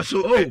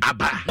Nimajumaso, oh,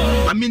 Abba,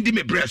 Mamin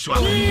Dime Breswa.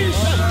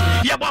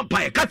 Yabon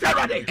Pay,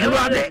 Catarade,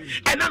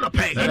 and Nano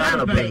Pay, and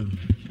Nano Pay.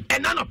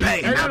 And none of pay.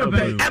 pay.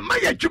 And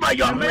my Juma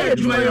Yon,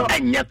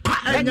 and yet,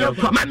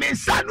 my men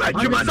son,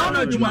 Juma,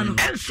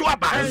 and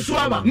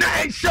Swaba, na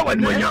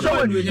showing when you're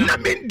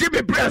Namin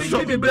Dibi Bresso,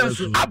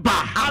 Abba,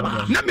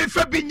 Nami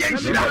Fabi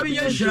Yensha,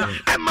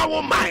 Emma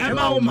Womai,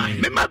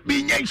 Mima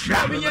Binyensha,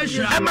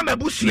 Emma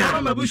Busia,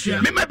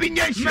 Mima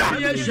Binyensha,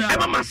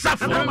 Emma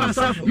Masafu,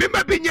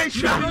 Mima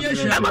Binyensha,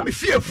 Emma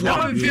Fearful,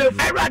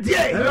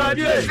 Eradier,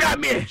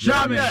 Shame,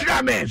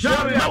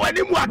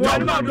 Mawanimu,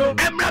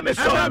 Emma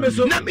Meso,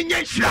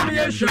 Naminyensha,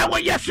 I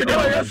was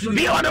yesterday,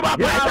 be on about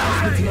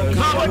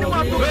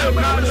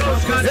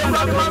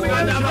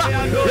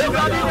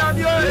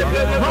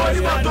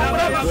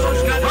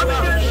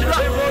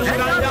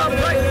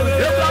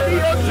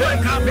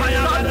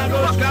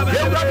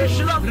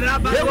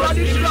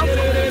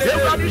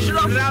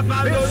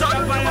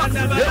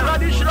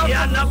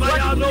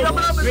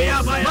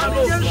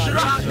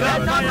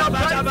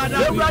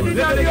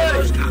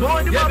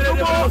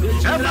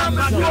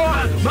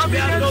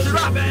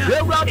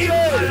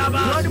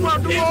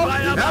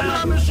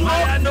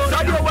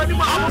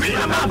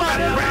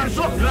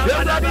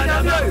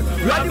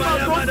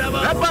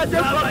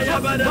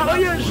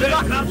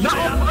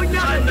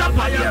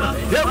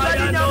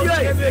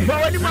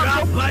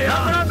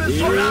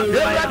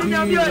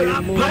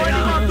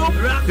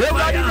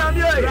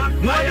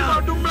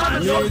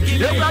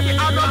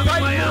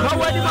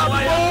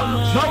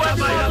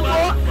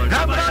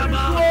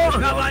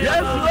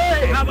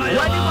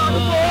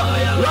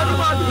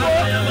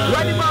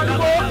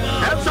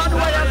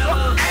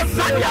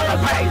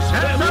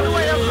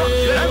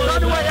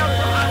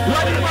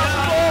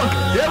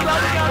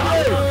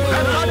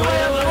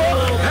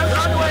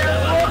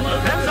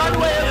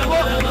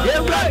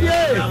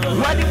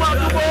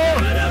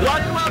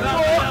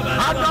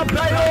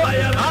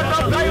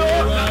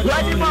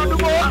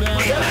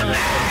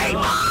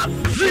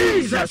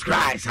Jesus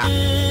Christ.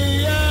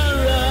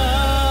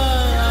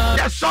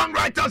 The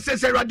songwriter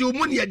says, "Radio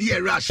Munia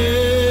dear Rush." Amen.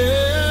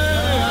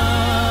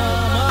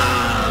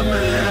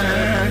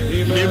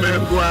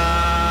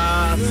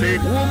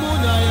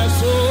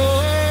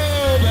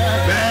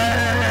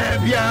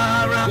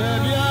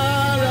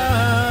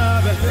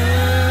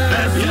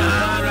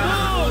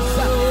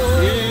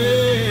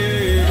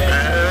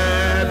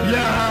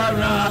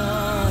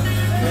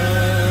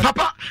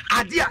 Papa,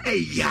 adia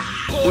eya.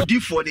 Odi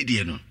for the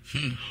dear no.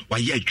 Why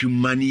yet you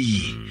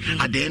money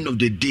at the end of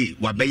the day,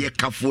 Wabaya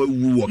Kafu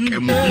walk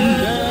emo.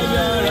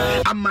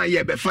 Ama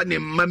ye be funny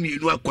mammy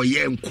no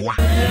koyem kwa.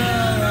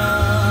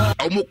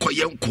 Omo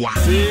koyem kwa.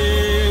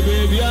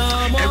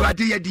 Every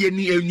day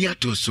ni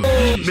eniato so.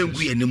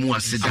 Mengu ye nemu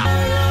asida.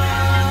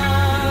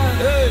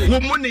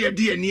 Woman ye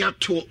dear near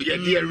to ye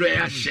dear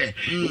rare share.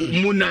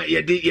 Muna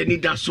ye de ye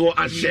need a so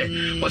ashe.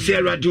 Or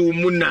Sarah do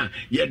Muna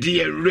ye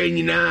dear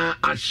raina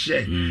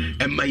ashe.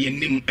 And my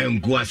name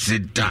and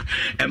guasida.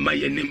 And my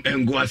name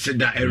and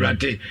guasida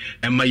erate.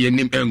 And my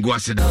name and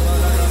guasida.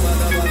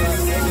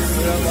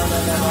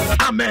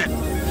 Amen.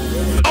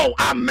 Oh,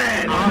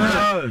 amen.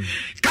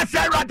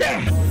 Kasera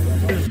de.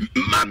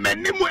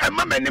 Mamenimu and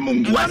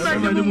mamenimu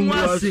guasida.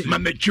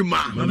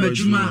 Mamejuma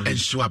and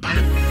swaba.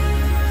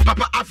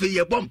 Papa, afe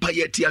ye bompa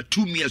ye tia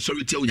 2 years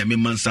sorry tia unyame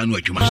mansano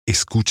adwuma.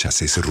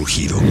 Escuchas ese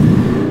rugido.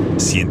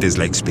 Sientes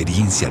la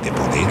experiencia de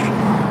poder,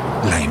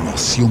 la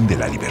emoción de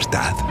la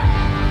libertad.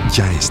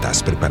 Ya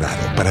estás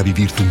preparado para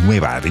vivir tu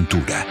nueva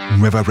aventura.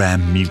 Nueva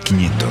Ram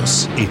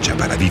 1500, hecha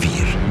para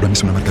vivir. Ram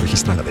es una marca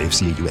registrada de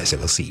FCA US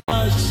LLC.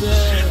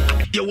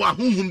 Ye wa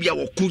hunhum bia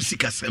wo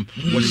kunsikasem,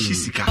 wo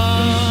shisika.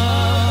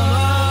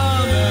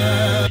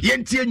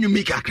 Yentie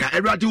nyumi kakra,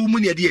 erade wo mu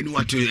ne de anu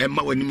ato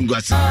emma wanim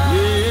guase.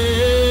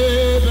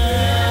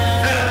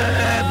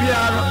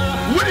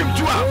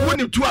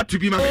 When to to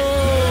be my I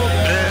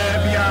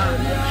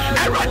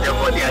run the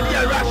money and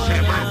the rush.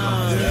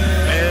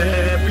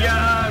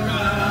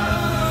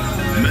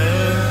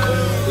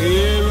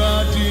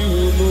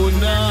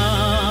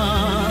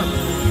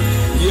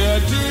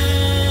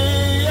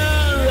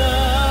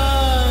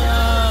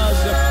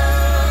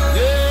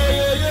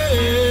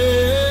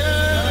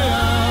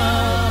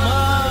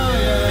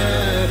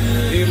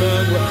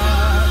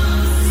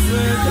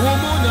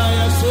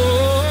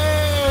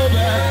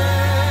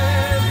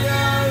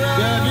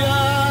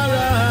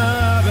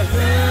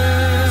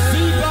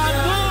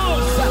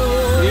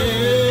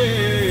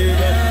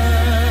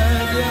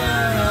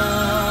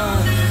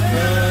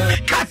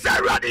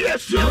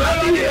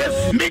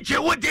 Meche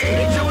wode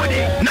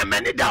na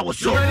many da wo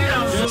so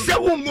se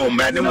wongo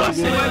mane was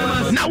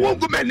na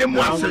wongo mane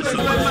was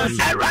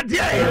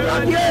erade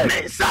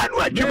me sanu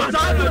adwuma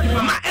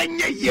ma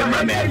enye ye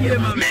ma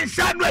me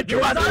sanu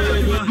adwuma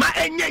ma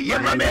enye ye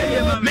ma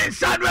me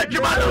sanu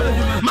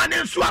adwuma ma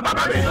ne so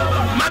ababa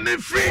ma me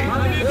free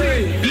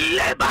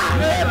labor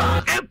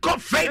enko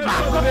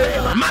favor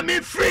ma me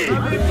free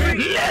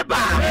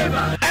labor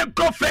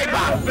enko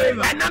favor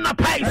and na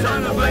paisa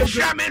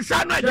shaman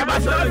sanu adwuma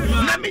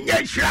na me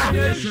nyesha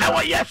I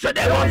was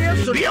yesterday.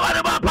 Be what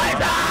about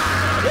Paisa?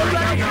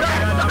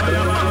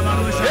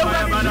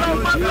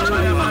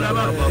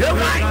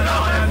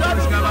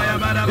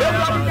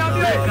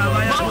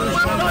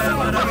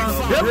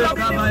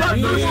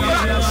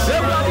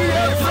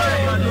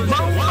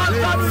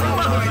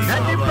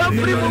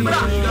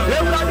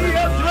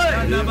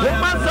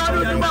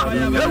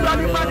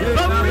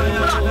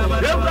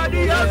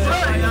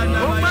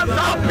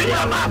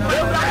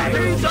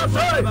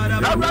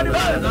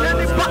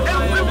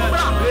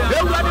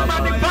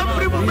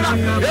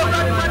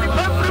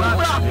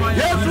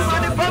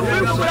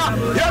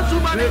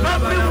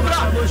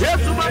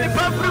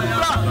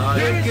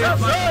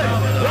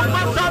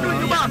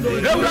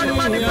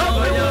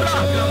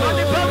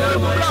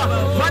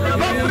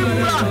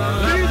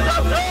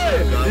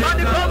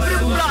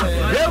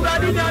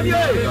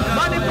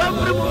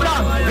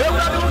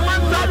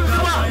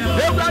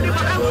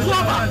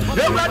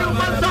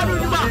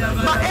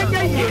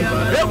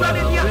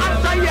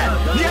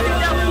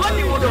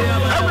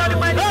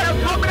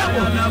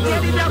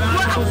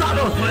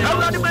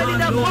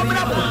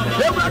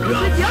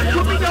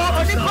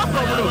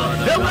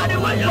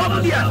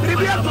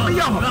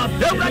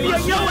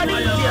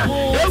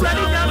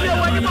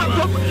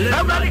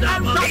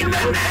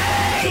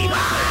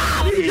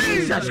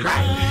 Jesus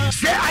Christ.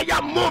 Say, I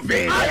am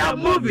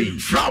moving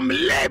from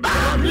labor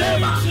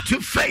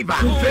to favor.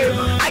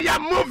 I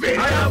am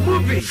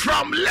moving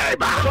from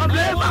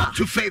labor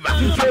to favor.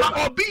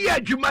 Papa, Obi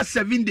Juma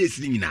 7 days.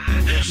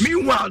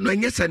 Meanwhile, no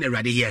yes and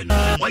ready here.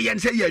 Or you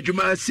say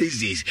Juma 6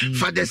 days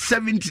for the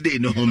 7th day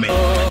no home.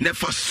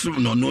 Never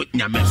soon or no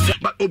nyame.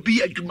 But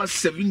Obi Juma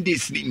 7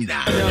 days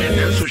nina.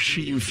 So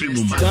she in free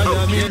muma.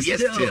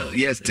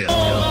 Yes, still.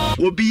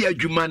 Obi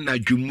Juma na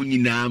Jumuni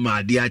na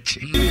ma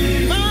diache.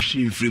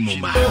 She in free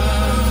muma.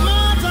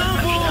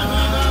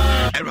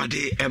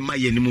 Erade Emma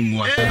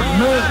Yenimua.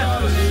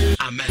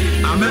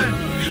 Amen.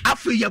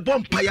 After your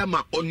bompire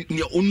ma on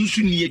your own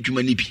sunny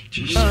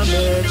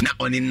Jumanibi. Na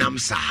on in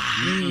Namsa.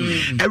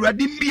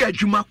 Eradim a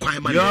Juma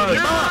Quaiman.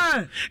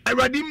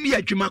 Eradim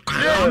a Juma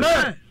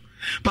Quaiman.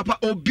 Papa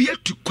obia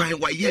to kwai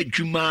wa ye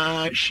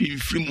adwuma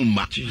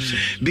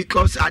hwimfrimuma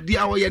because ade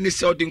a wo ye ne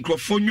se odin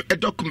crofon a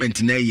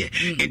document na ye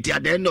enti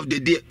at the end of the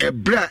day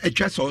ebra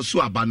atwa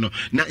so aba no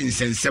na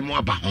insensem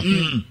aba ho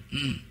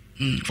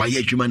fa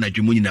ye adwuma na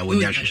adwuma nyina wo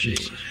nya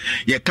hwehwe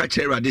ye ka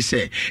kire ade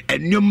se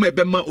enwom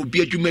ebema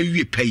obi adwuma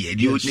wie peye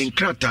de ne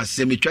nkrata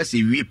se metwa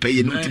se wie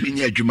peye no timi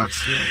nya adwuma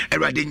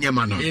erade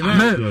nyama no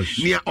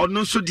nia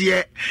ono so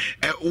de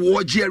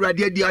wo je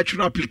erade di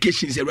atwere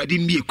applications erade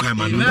mie kwan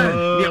ma no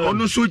nia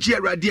ono so je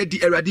erade di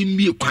erade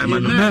mie kwan ma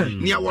no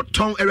nia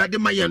woton erade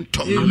ma ye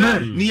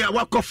nton nia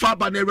wakofa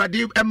ba na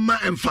erade emma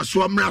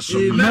emfaso amra so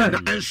na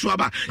enso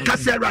aba ka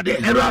se erade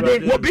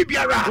wo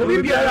bibiara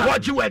wo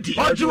ji wedi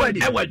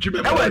e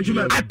wadwuma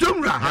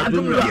Adumra,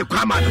 be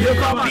kwama,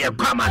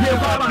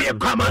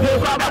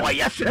 na wa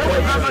yes,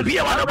 be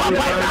a one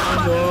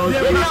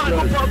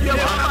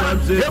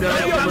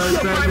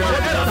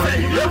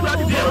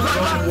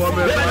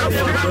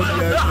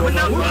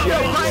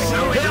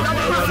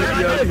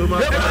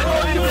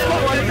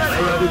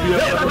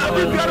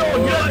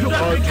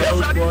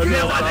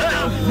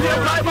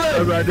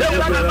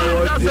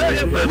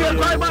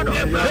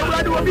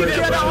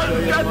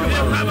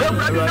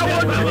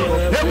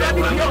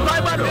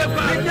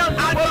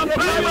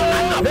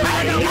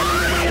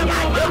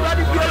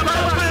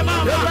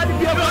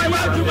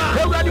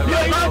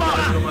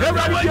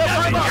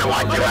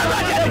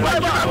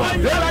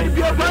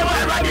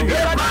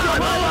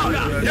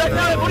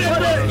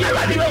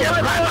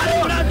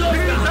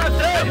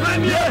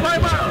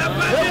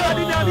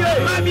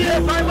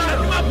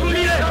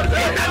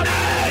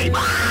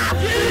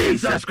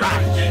Jesus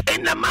Christ,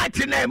 in the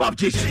mighty name of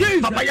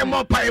Jesus. Papa, you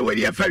more pay with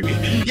your ferry.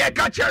 You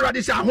catch your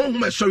this at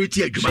home,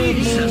 authority,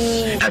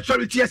 Jesus,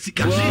 authority,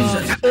 Sika,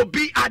 Jesus,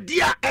 Obi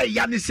Adia, a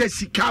Yanis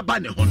Sika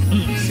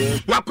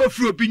Banahon. Wako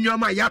through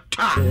Binyama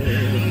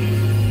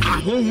Yata.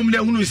 Home ne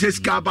hunu se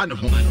skaba ne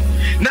ho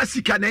na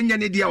sika na nya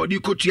ne dia odi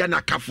kotua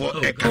na kafo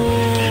eka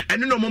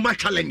eno no moma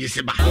challenge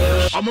se ba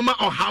omoma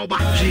ohaw ba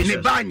ne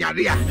ba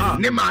nyare a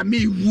ne ma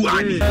me wu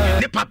ani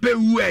ne papa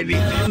wu ani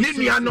ne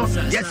nua no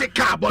yese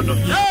ka abo no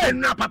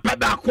eno papa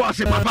ba ko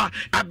se papa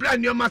abra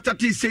ne ma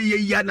start say ye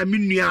ya na me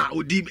nua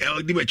odi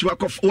machi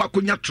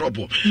wakonya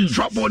trouble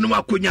no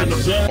wakonya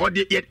no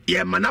odi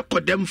ye mana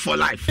kodem for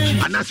life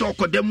anase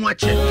okodem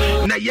ache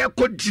na ye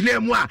kodina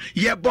mu a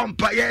ye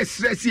bompa ye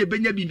stress ye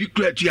benya bibi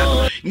kratua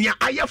nia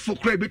aye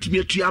fokra betimi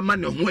atua ma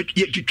ne ho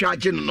twitwa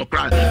age no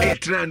kra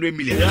 300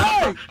 million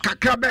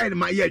kakra ba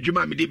ma ye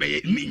adwuma me de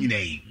be ni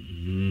nyinai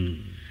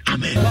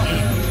amen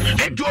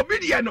and to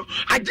obidia no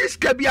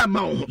ajiska bi ama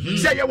ho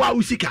say ye wa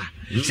usika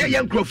say ye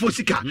nkrofo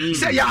sika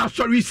say ye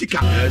sorry sika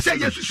say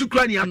ye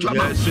susukra ni ato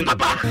ama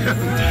papa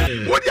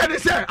what you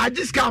say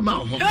ajiska ama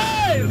ho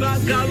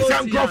say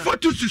nkrofo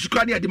to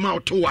susukra ni adima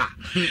oto a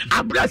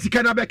abra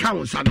sika na be ka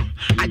wonsa no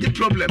aji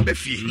problem be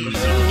fie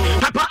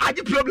papa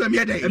aji problem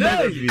ye dey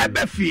e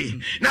be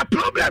fie na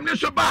problem ne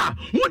so ba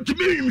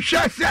wontimi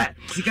nhwe say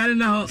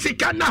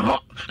sika na ho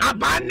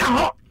aba na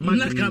ho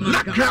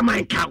na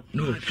kraman ka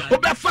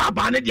obefa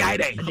aba ne dia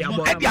ide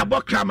e dia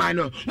bo kraman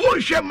no wo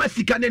hwe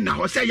masika ne na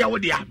ho se ye wo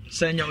dia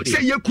se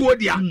ye kuo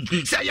dia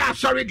se ye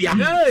sorry dia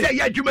se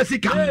ye adwuma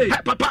sika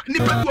papa ni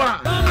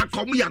pedua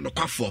akomu ya no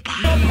kwafo pa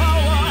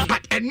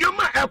but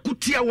enyoma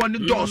akutia won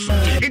dos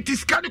it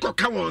is kan ko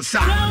ka won sa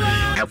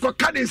e ko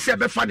kan se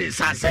be fa ne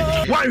sa se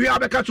wan hwe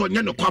abeka to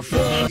onye no kwafo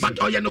but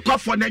oye no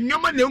kwafo na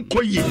enyoma ne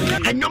nkoyi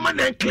enyoma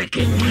ne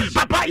kleke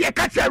papa ye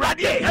ka se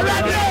radio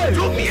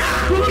tumia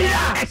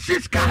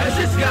esiska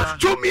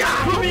tumia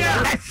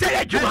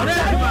eseye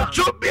juma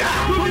tumia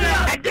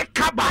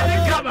edekaba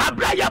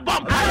abraya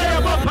bomba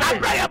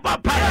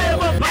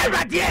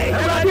radio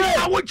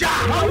awuja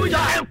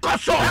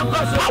enkoso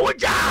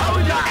awuja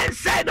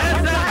enseno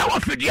awo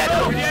fidie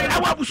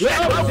awo busu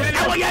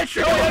awo yesu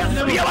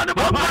ye wonu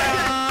bomba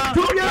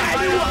tumia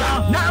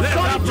na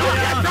so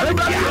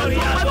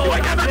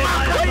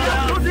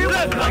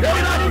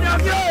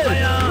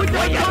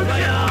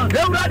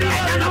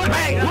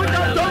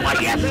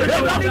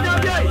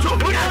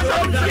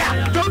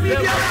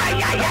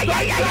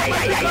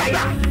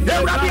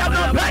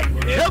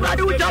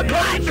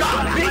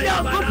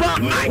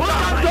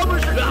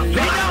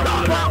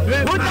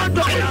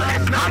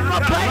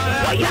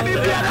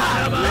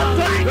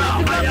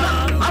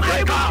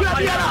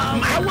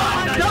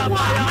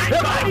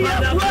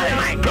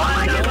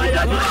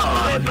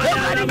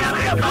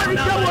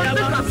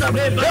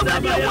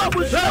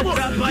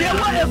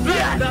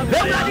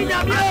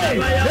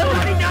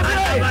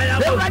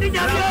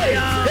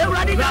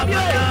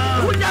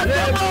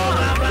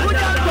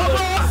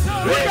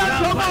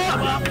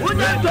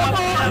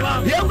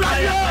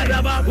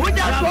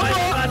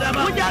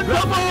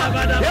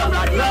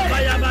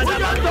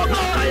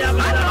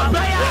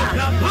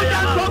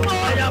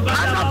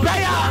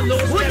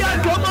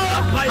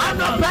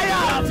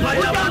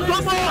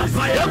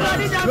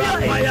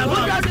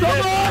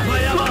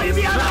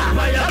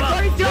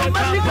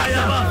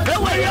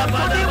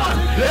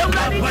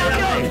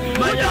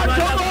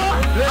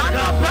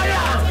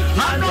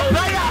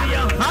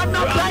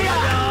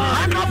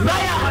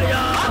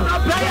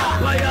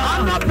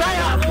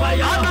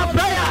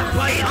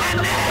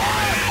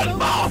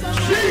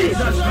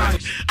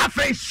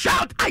I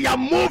shout, I am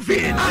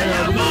moving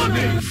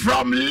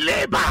from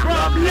labor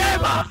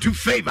to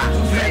favor.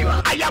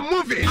 I am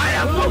moving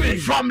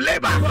from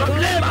labor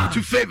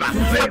to favor.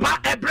 Papa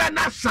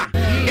Ebranasa,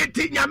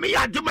 eti nyame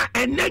aduma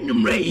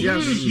enenumre.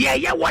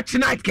 Ye watch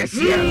night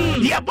kesiye.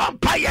 Ye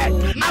bompaye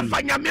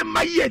afanya me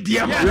maye die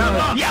ho.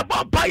 Ye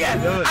bompaye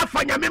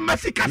afanya me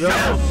masika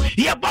sa.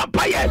 Ye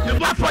bompaye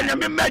afanya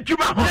me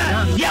madwuma ho.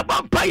 Ye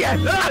bompaye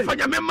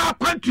afanya me ma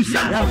kwantu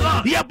sa.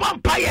 Ye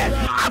bompaye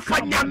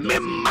afanya me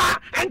ma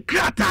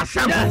enkrata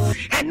sa.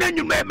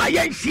 Enenumre ma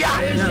yensia.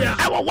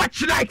 I will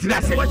watch night na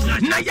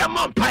ya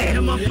mompaye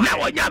na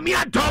wonyame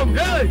adom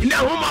na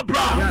homa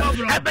bro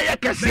ebeye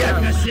kesiye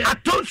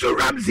atonso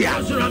ramzia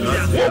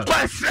wo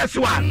kwa stress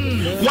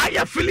one why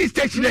a filling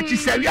station achi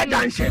sawia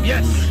junction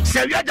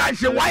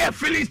why a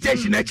filling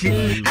station achi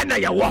ena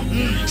ya wo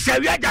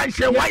sawia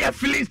junction why a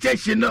filling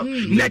station no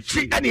na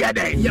chi ena ya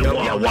dey ya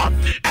wo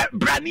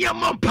brania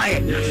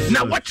mompaye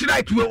na watch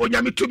night we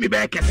onyame to me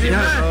be kesiye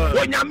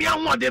onyame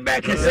anwode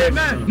be kesiye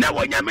na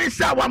wonyame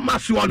sa wa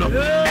maso no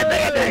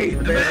ebeye dey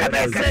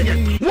ebeye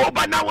kesiye wo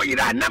ba na wo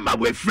yira number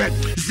we friend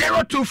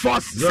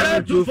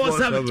 0247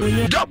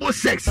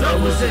 66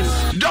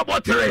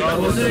 33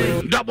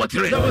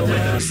 0247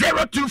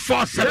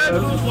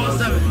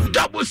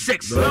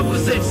 66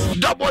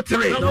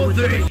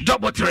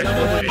 33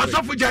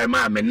 Asofu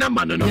Jeremiah me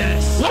number no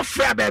wo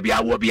frɛ baby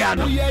awo bia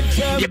no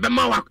ye be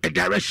ma wa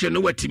direction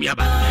no watimi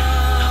aba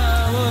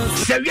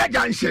Sevia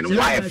Junction,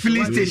 why a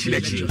filling station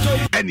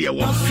and ye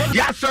walk.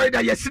 Ya sorry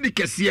that ye city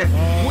kesiye.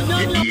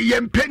 Ye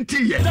penti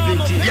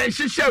ye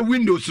share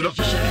windows no.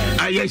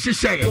 Ye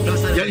share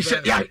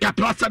ya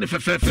plaster the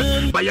fefe.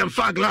 But ye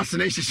far glass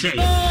and she share.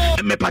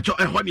 And me pacho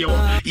e honey.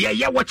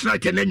 Ye watch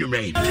night and you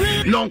rain.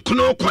 Non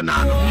kno kona.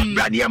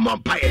 Brania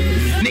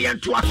mompaye. Ne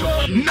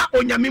yantuaso. Na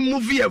onyame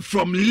movie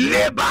from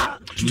labor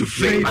to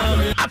favor.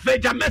 I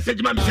fed a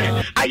message man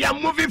say I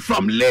am moving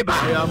from labor.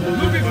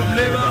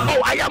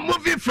 Oh, I am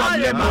moving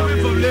from labor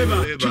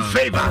to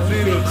favor.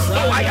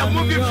 Oh, I am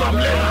moving from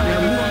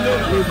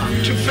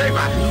labor to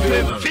favor.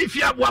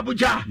 Fifia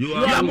Wabuja, you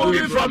are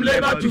moving from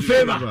labor to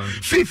favor.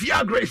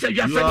 Fifia Grace,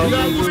 you are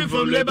moving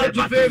from labor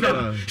to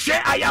favor. Say,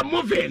 I am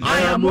moving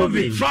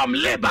from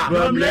labor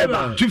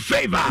to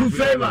favor.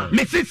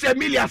 Mrs.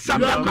 Emilia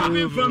Samaka,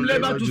 moving from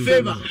labor to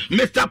favor.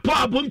 Mr.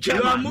 Paul Bumche,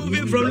 you are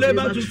moving from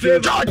labor to favor.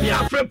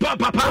 Georgia, friend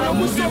Papa,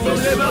 moving from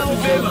labor to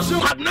favor.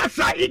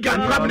 Abnasa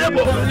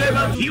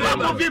Igan, you are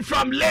moving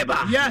from labor.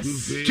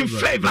 Yes. To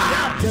favor.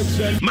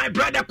 Yes. My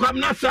brother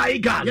Kwamnasa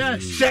Igan.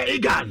 Yes. Say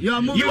Igan.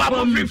 You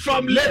are moving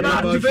from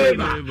labor to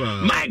favor.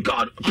 My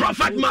God,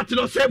 Prophet Martin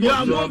Osebo. You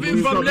are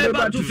moving from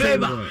labor to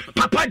favor.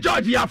 Papa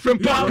George, you are from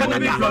Paul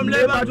Canada. From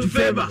labor to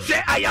favor.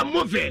 Say I am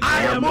moving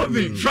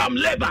from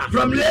labor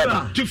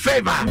to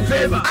favor.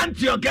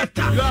 Auntie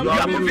Augusta, you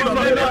are moving from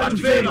labor to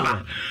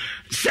favor.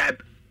 Say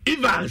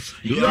Evans,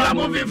 you are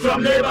moving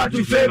from labor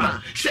to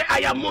favor. Say, I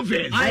am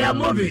moving. I am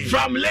moving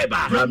from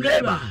labor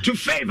to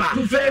favor.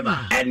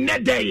 And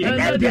net day,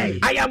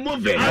 I am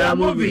moving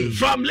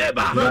from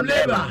labor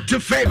to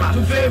favor.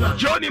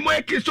 Johnny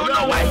Moeki, so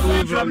no wife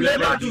moving from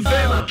labor to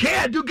favor.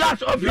 Care do gas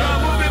of you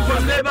are moving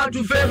from labor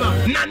to favor.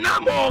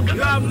 Nana Mog,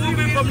 you are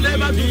moving from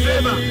labor to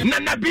favor.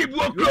 Nana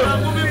Bibu, you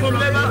are moving from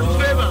labor to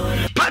favor.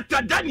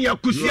 Pastor Daniel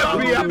Kusia,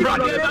 we are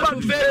labor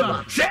to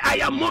favor. Say, I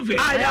am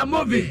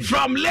moving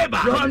from labor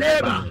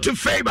to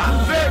favor.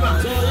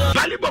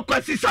 Valibo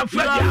Kwasi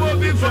Safradia,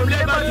 moving from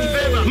labor to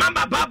favor.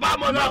 Mama Baba,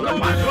 moving from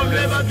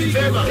labor to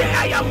favor. Say,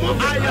 I am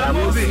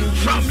moving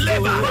from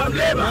labor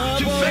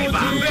to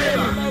favor.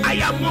 I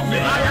am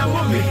moving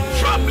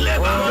from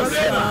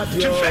labor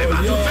to favor.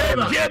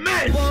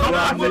 Amen. I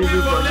am moving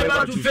from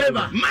labor to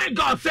favor. My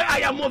God, say, I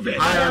am moving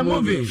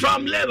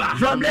from labor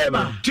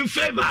to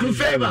favor.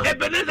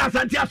 Ebenezer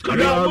Santiago,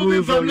 you are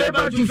moving from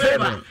labor to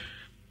favor.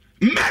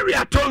 Mary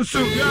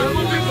Atonsu, you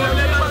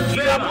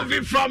are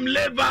moving from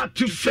labor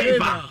to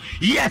favor.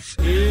 Yes,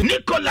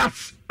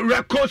 Nicholas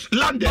Rekos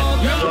London,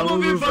 you are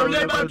moving from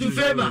labor to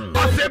favor.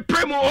 I say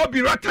Primo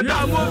Obi Ratata, you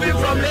are moving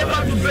from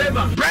labor to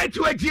favor.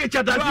 Brightway GH, you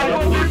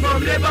are moving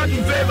from labor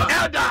to favor.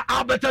 Elder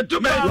Albert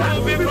Dube, you are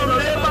moving from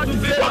labor to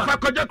favor.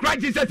 Wafakojo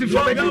Christ Jesus, you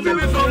are moving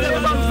from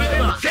labor to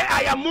favor. Say,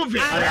 I am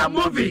moving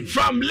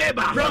from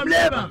labor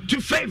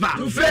to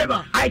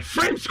favor. I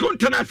frame school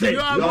say,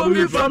 you are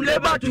moving from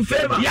labor to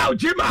favor. Yao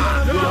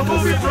Jima, you are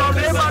moving from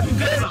labor to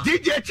favor.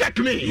 DJ check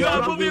me, you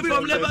are moving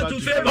from labor to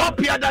favor.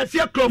 Opia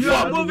Dacia, you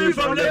are moving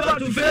from labor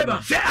to favor.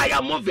 Say, I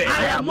am moving.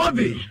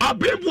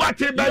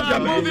 Abimbuate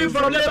Benjamin, moving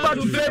from labor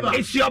to favor.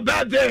 It's your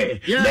birthday.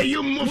 Yes. May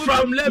you move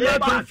from labor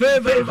to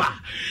favor.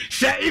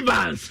 Say,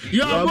 Evans,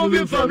 you are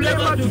moving from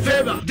labor to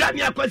favor.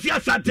 Daniel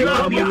Kwasia Sante, you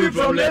are moving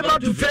from labor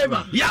to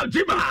favor. Yao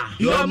Jima,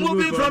 you are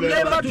moving from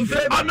labor to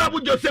favor. Honorable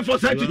Joseph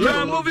Osati, you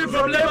are moving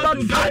from labor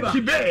to favor.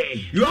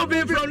 You are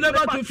moving from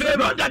labor to favor.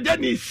 Brother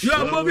Dennis, you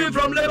are moving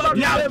from labor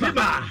to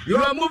favor. You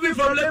are moving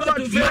from labor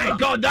to favor. My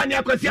God,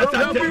 Daniel Kwasia Sante,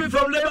 you are moving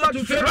from labor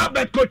to favor.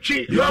 Robert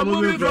Kochi, you are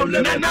moving from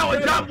labor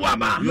to favor.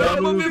 You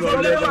are moving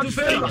from labor to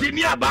favor.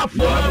 Engineer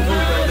Bafo,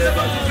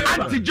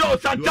 Auntie Joe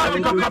Santana,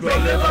 you are moving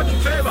from labor to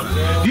favor.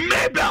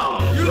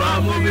 Mabel, you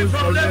are moving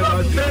from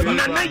labor to favor.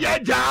 Nana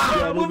Yeja,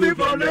 you are moving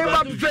from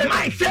labor to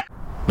favor.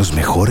 Los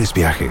mejores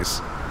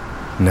viajes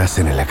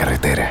nacen en la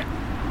carretera,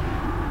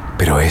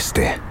 pero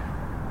este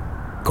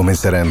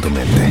comenzará en tu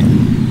mente.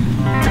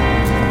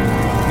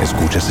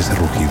 ¿Escuchas ese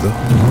rugido?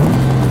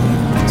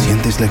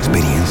 ¿Sientes la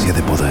experiencia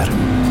de poder?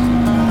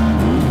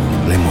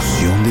 ¿La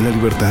emoción de la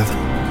libertad?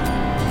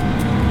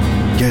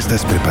 Ya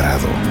estás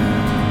preparado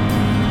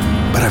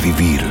para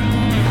vivir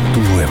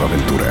tu nueva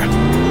aventura.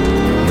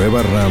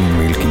 Nueva RAM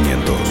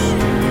 1500.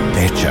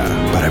 Hecha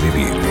para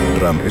vivir.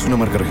 RAM es una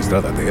marca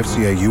registrada de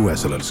FCA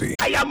US LLC.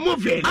 I am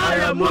moving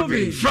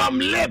from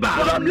labor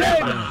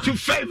to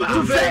favor.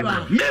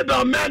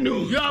 Mabel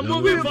Manu, you are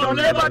moving from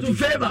labor to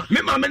favor.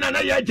 Mima Menana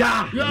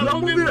Yeja, you are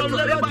moving from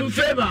labor to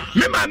favor.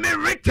 Mima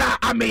Rita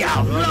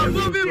Amiao, you are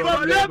moving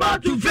from labor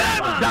to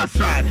favor. That's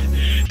right.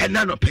 And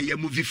now pay a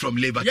movie from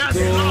labor to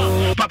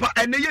favor. Papa,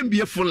 and they be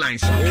a full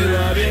lines.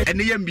 And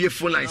they be a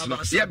full lines.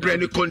 Yeah, brand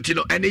new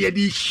continue. And they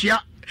be share.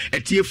 A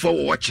tear for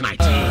watch night.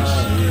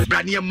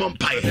 Brania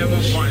Mompire.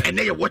 And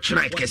they watch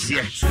night,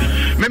 Cassia.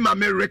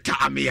 Remember, Rita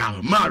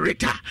Amia,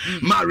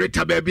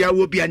 Marita, baby, I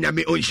will be an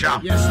yami on show.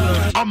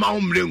 On my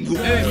own lingu.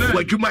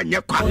 What you man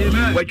yakwa,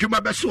 what you ma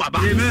beswaba,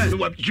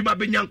 what you ma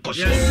benyan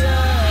koso.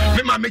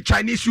 Remember,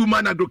 Chinese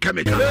woman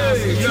agrochemical.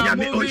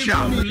 Yami on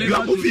show. You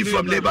are moving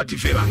from labor to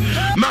favor.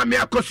 Mammy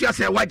Akosia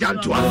say, why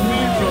don't you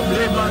from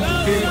labor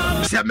to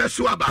favor?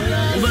 Semeswaba.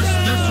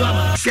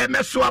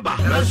 Semeswaba.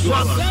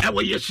 And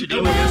what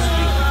yesterday.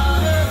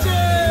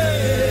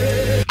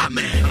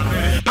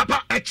 Amen.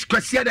 Papa,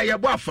 Kwasia da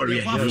yebo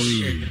afore.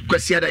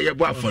 Kwasia da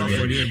yebo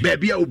afore.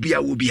 Baby a obi a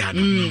obi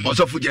ano.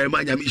 Osofu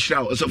Jeremiah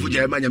Nyamishra, Osofu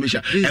Jeremiah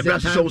Nyamisha. Ebra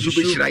so so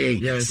be shira yen.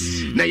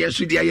 Na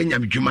yesu dia yen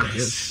nyamdwuma.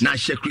 Na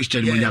hye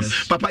Christian munyam.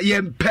 Papa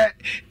yempe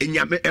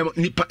nyame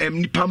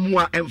nipa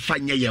moa emfa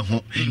nye ye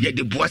ho. Ye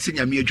de boase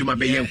nyame adwuma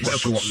be yen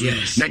koso.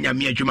 Na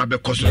nyame adwuma be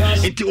koso.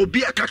 Enti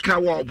obi akakra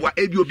wa oboa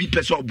ebi obi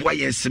pese oboa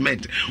yen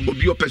cement.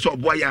 Obi opese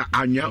oboa ya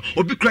anya.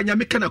 Obi kra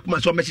nyame kana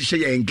kuma so mehye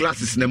yen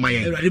glasses ne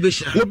mayen.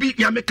 Obi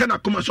nyame kana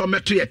kuma so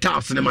meto ye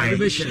tiles ne mayen.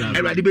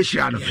 Erade be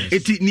shira no.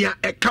 Enti nia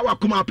ekawa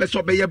kuma pese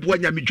obeye boa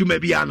nyame dwuma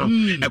bia no.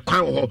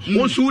 Ekwan ho.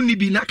 Wonso ni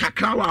bi na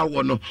kakra wa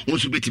wo no.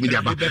 Wonso betimi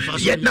dia ba.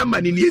 Ye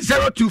number ni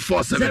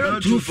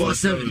 0247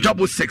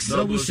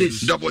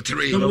 66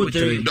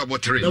 33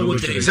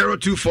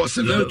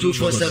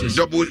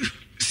 0247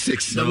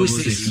 6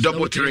 66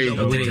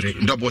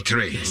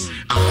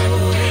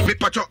 333. Me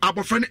pacho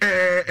abofren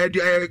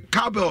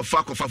cowbell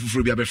fa kofa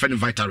fufuru bi abefren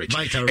Vitarich.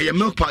 E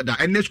milk powder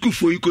and school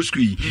for you go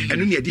school.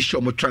 Enu ne edi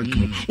show mo trunk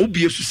mo.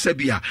 Obi esu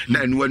sabia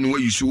na enu anu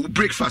you so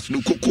breakfast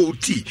no cocoa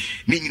tea.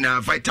 Ni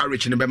nyina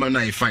Vitarich ne be ma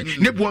na fine.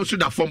 Ne bo nso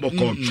da form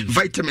boko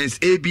vitamins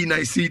A, B,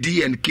 9, C,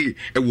 D and K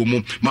e wo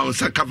mo. Ma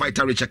onsa ka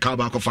Vitarich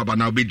cowbell kofa ba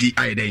na obedi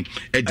aiden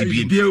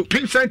edibi.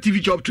 Pimsan TV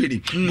job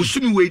training.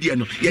 Musumi we di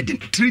no. Ye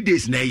 3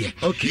 days na ye.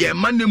 Ye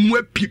man ne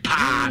mu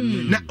pipa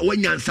na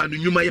wanyansa no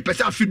nyuma ye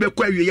pesa feedback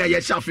kwa wie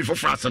ye sha fe for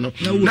France no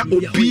na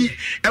obi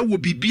e wo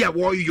bibia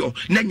wo yo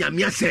na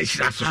nyame asa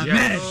ehira so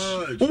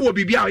wo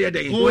bibia ye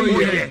den wo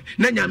ye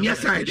na nyame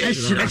asa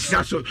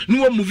ehira so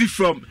no move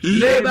from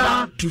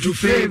labor to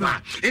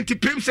favor into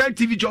Pimsan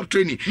TV job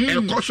training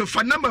e course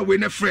for number we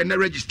na friend na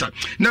register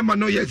number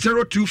no ye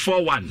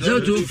 0241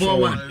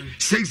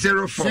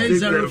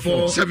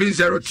 604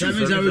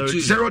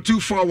 702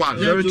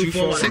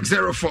 0241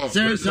 604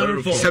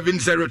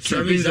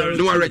 702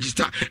 no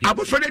register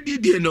abofana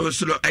didi no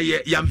so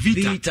yam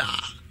vita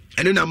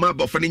ene na ma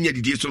abofana nya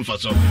didi so mfa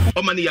so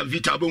o ma ne yam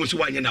vita bo so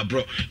wanye na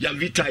bro yam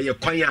vita ye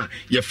kwan a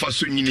ye fa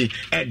so nyini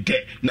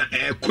ede na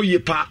ekoye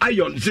pa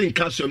iron zinc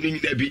calcium ni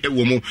nyina bi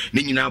ewo mu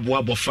ne nyina abo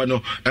abofa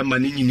no ma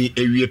ne nyini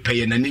ewie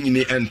peye na ne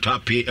nyini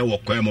entape ewo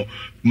kwan mo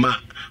ma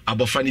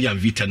abofana yam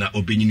vita na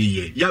obenyini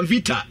ye yam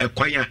vita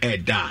ekwan a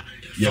eda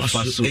ya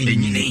faso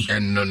enyini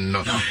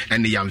no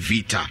and yam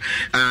vita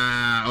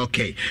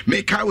okay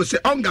make I will say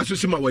onga so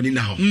sima wani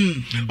na ho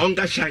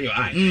onga shine your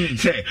eye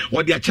say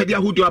what the achade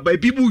ahodo aba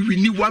people we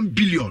need 1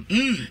 billion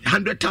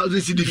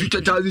 100,000 cedi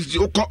 50,000 cedi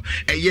oko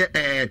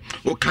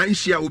o kan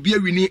share obi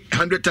we need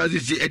 100,000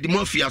 cedi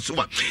edimofia so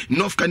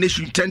North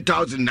Carnation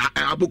 10,000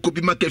 aboko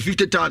bi market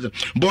 50,000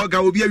 boga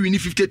obi we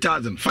need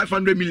 50,000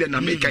 500 million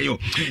na make yo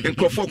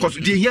encrofo cause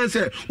the here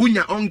say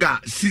unya onga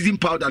season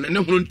powder na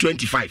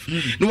 125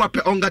 no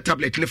wape onga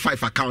tablet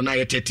 5 account na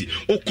 30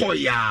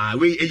 okoya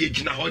we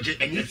ejina hoje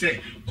enye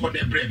se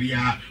kode brebi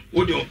ya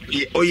odo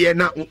oye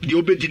na de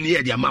obedini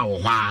e de ama wo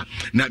hwa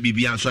na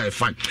bibia so e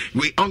fine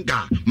we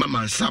onga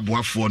mama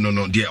nsaboafo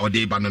no de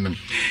ode ba no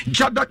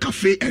Jada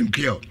Cafe and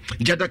Grill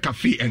Jada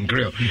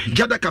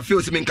Cafe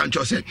o se men kan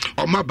cho se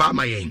o ma ba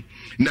ma yen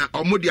na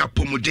omode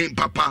apomuden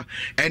papa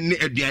ene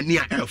aduane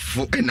a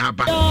efo ena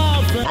aba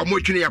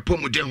omotwene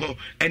apomuden ho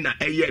ena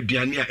eye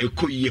aduane a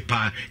ekoyie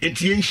pa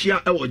enti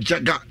yenhia e wo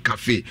Jada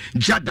Cafe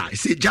Jada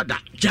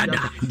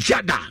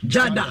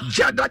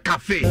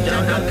Cafe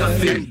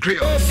and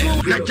Grill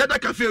na Jada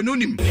Cafe no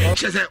nim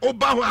chese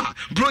oba ho a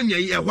bronya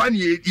e hwan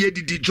ye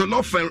didi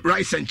jollof and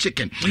rice and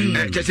chicken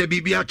chese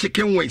bibia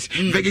chicken wings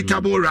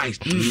vegetable rice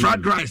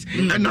fried rice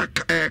and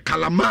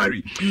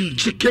calamari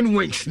chicken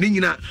wings ni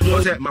nyina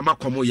o se mama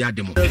komo ya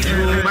demo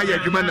ma ya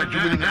dwuma na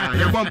dwuma na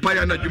ya bompa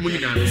ya na dwuma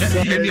na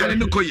eni ale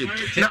no koye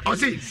na o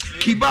se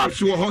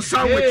kebabs wo ho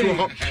sandwich wo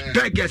ho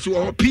burgers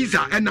wo ho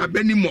pizza and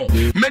many more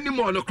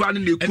no kra na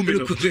ekumi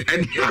no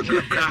and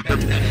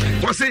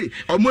what say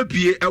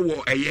omobie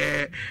ewo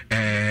eye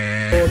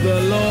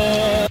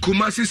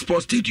Kumasi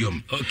Sports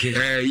Stadium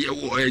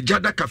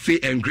Jada Cafe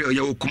and Grill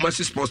ye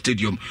Kumasi Sports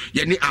Stadium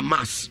ye ni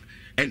Amas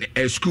and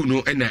school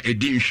no and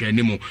edin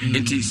hwenemo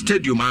enti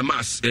stadium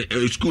Amas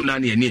school na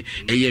ne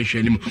eye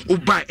hwenemo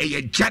oba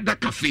eye Jada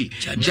Cafe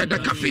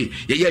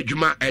ye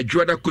adwuma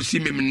adwoda kosi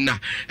memna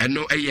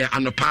eno eye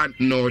anopa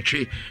no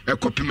twe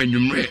ekopem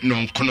anwumre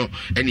no nkono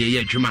ene eye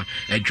adwuma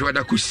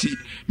adwoda kosi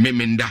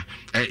memenda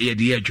ye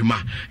de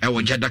adwuma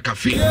wo Jada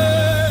Cafe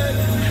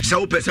sa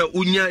wo pesa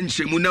unya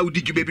nhyemu na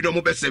udi dwuma bi no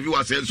mo be serve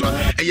wa senso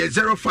eye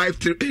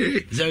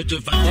 053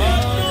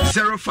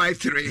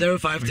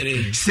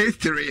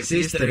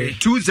 63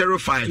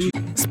 205.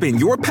 Spin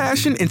your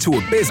passion into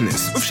a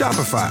business with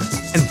Shopify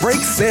and break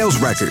sales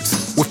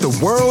records with the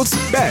world's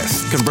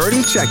best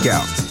converting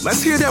checkout.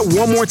 Let's hear that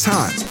one more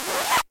time.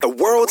 The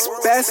world's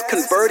best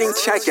converting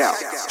checkout.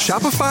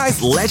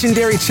 Shopify's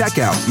legendary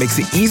checkout makes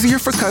it easier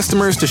for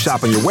customers to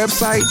shop on your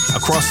website,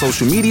 across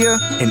social media,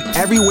 and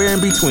everywhere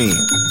in between.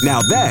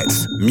 Now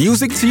that's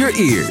music to your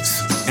ears.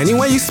 Any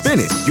way you spin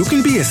it, you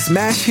can be a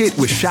smash hit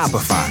with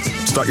Shopify.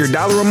 Start your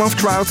 $1 a month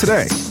trial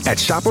today at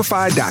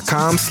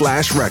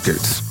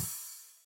shopify.com/records.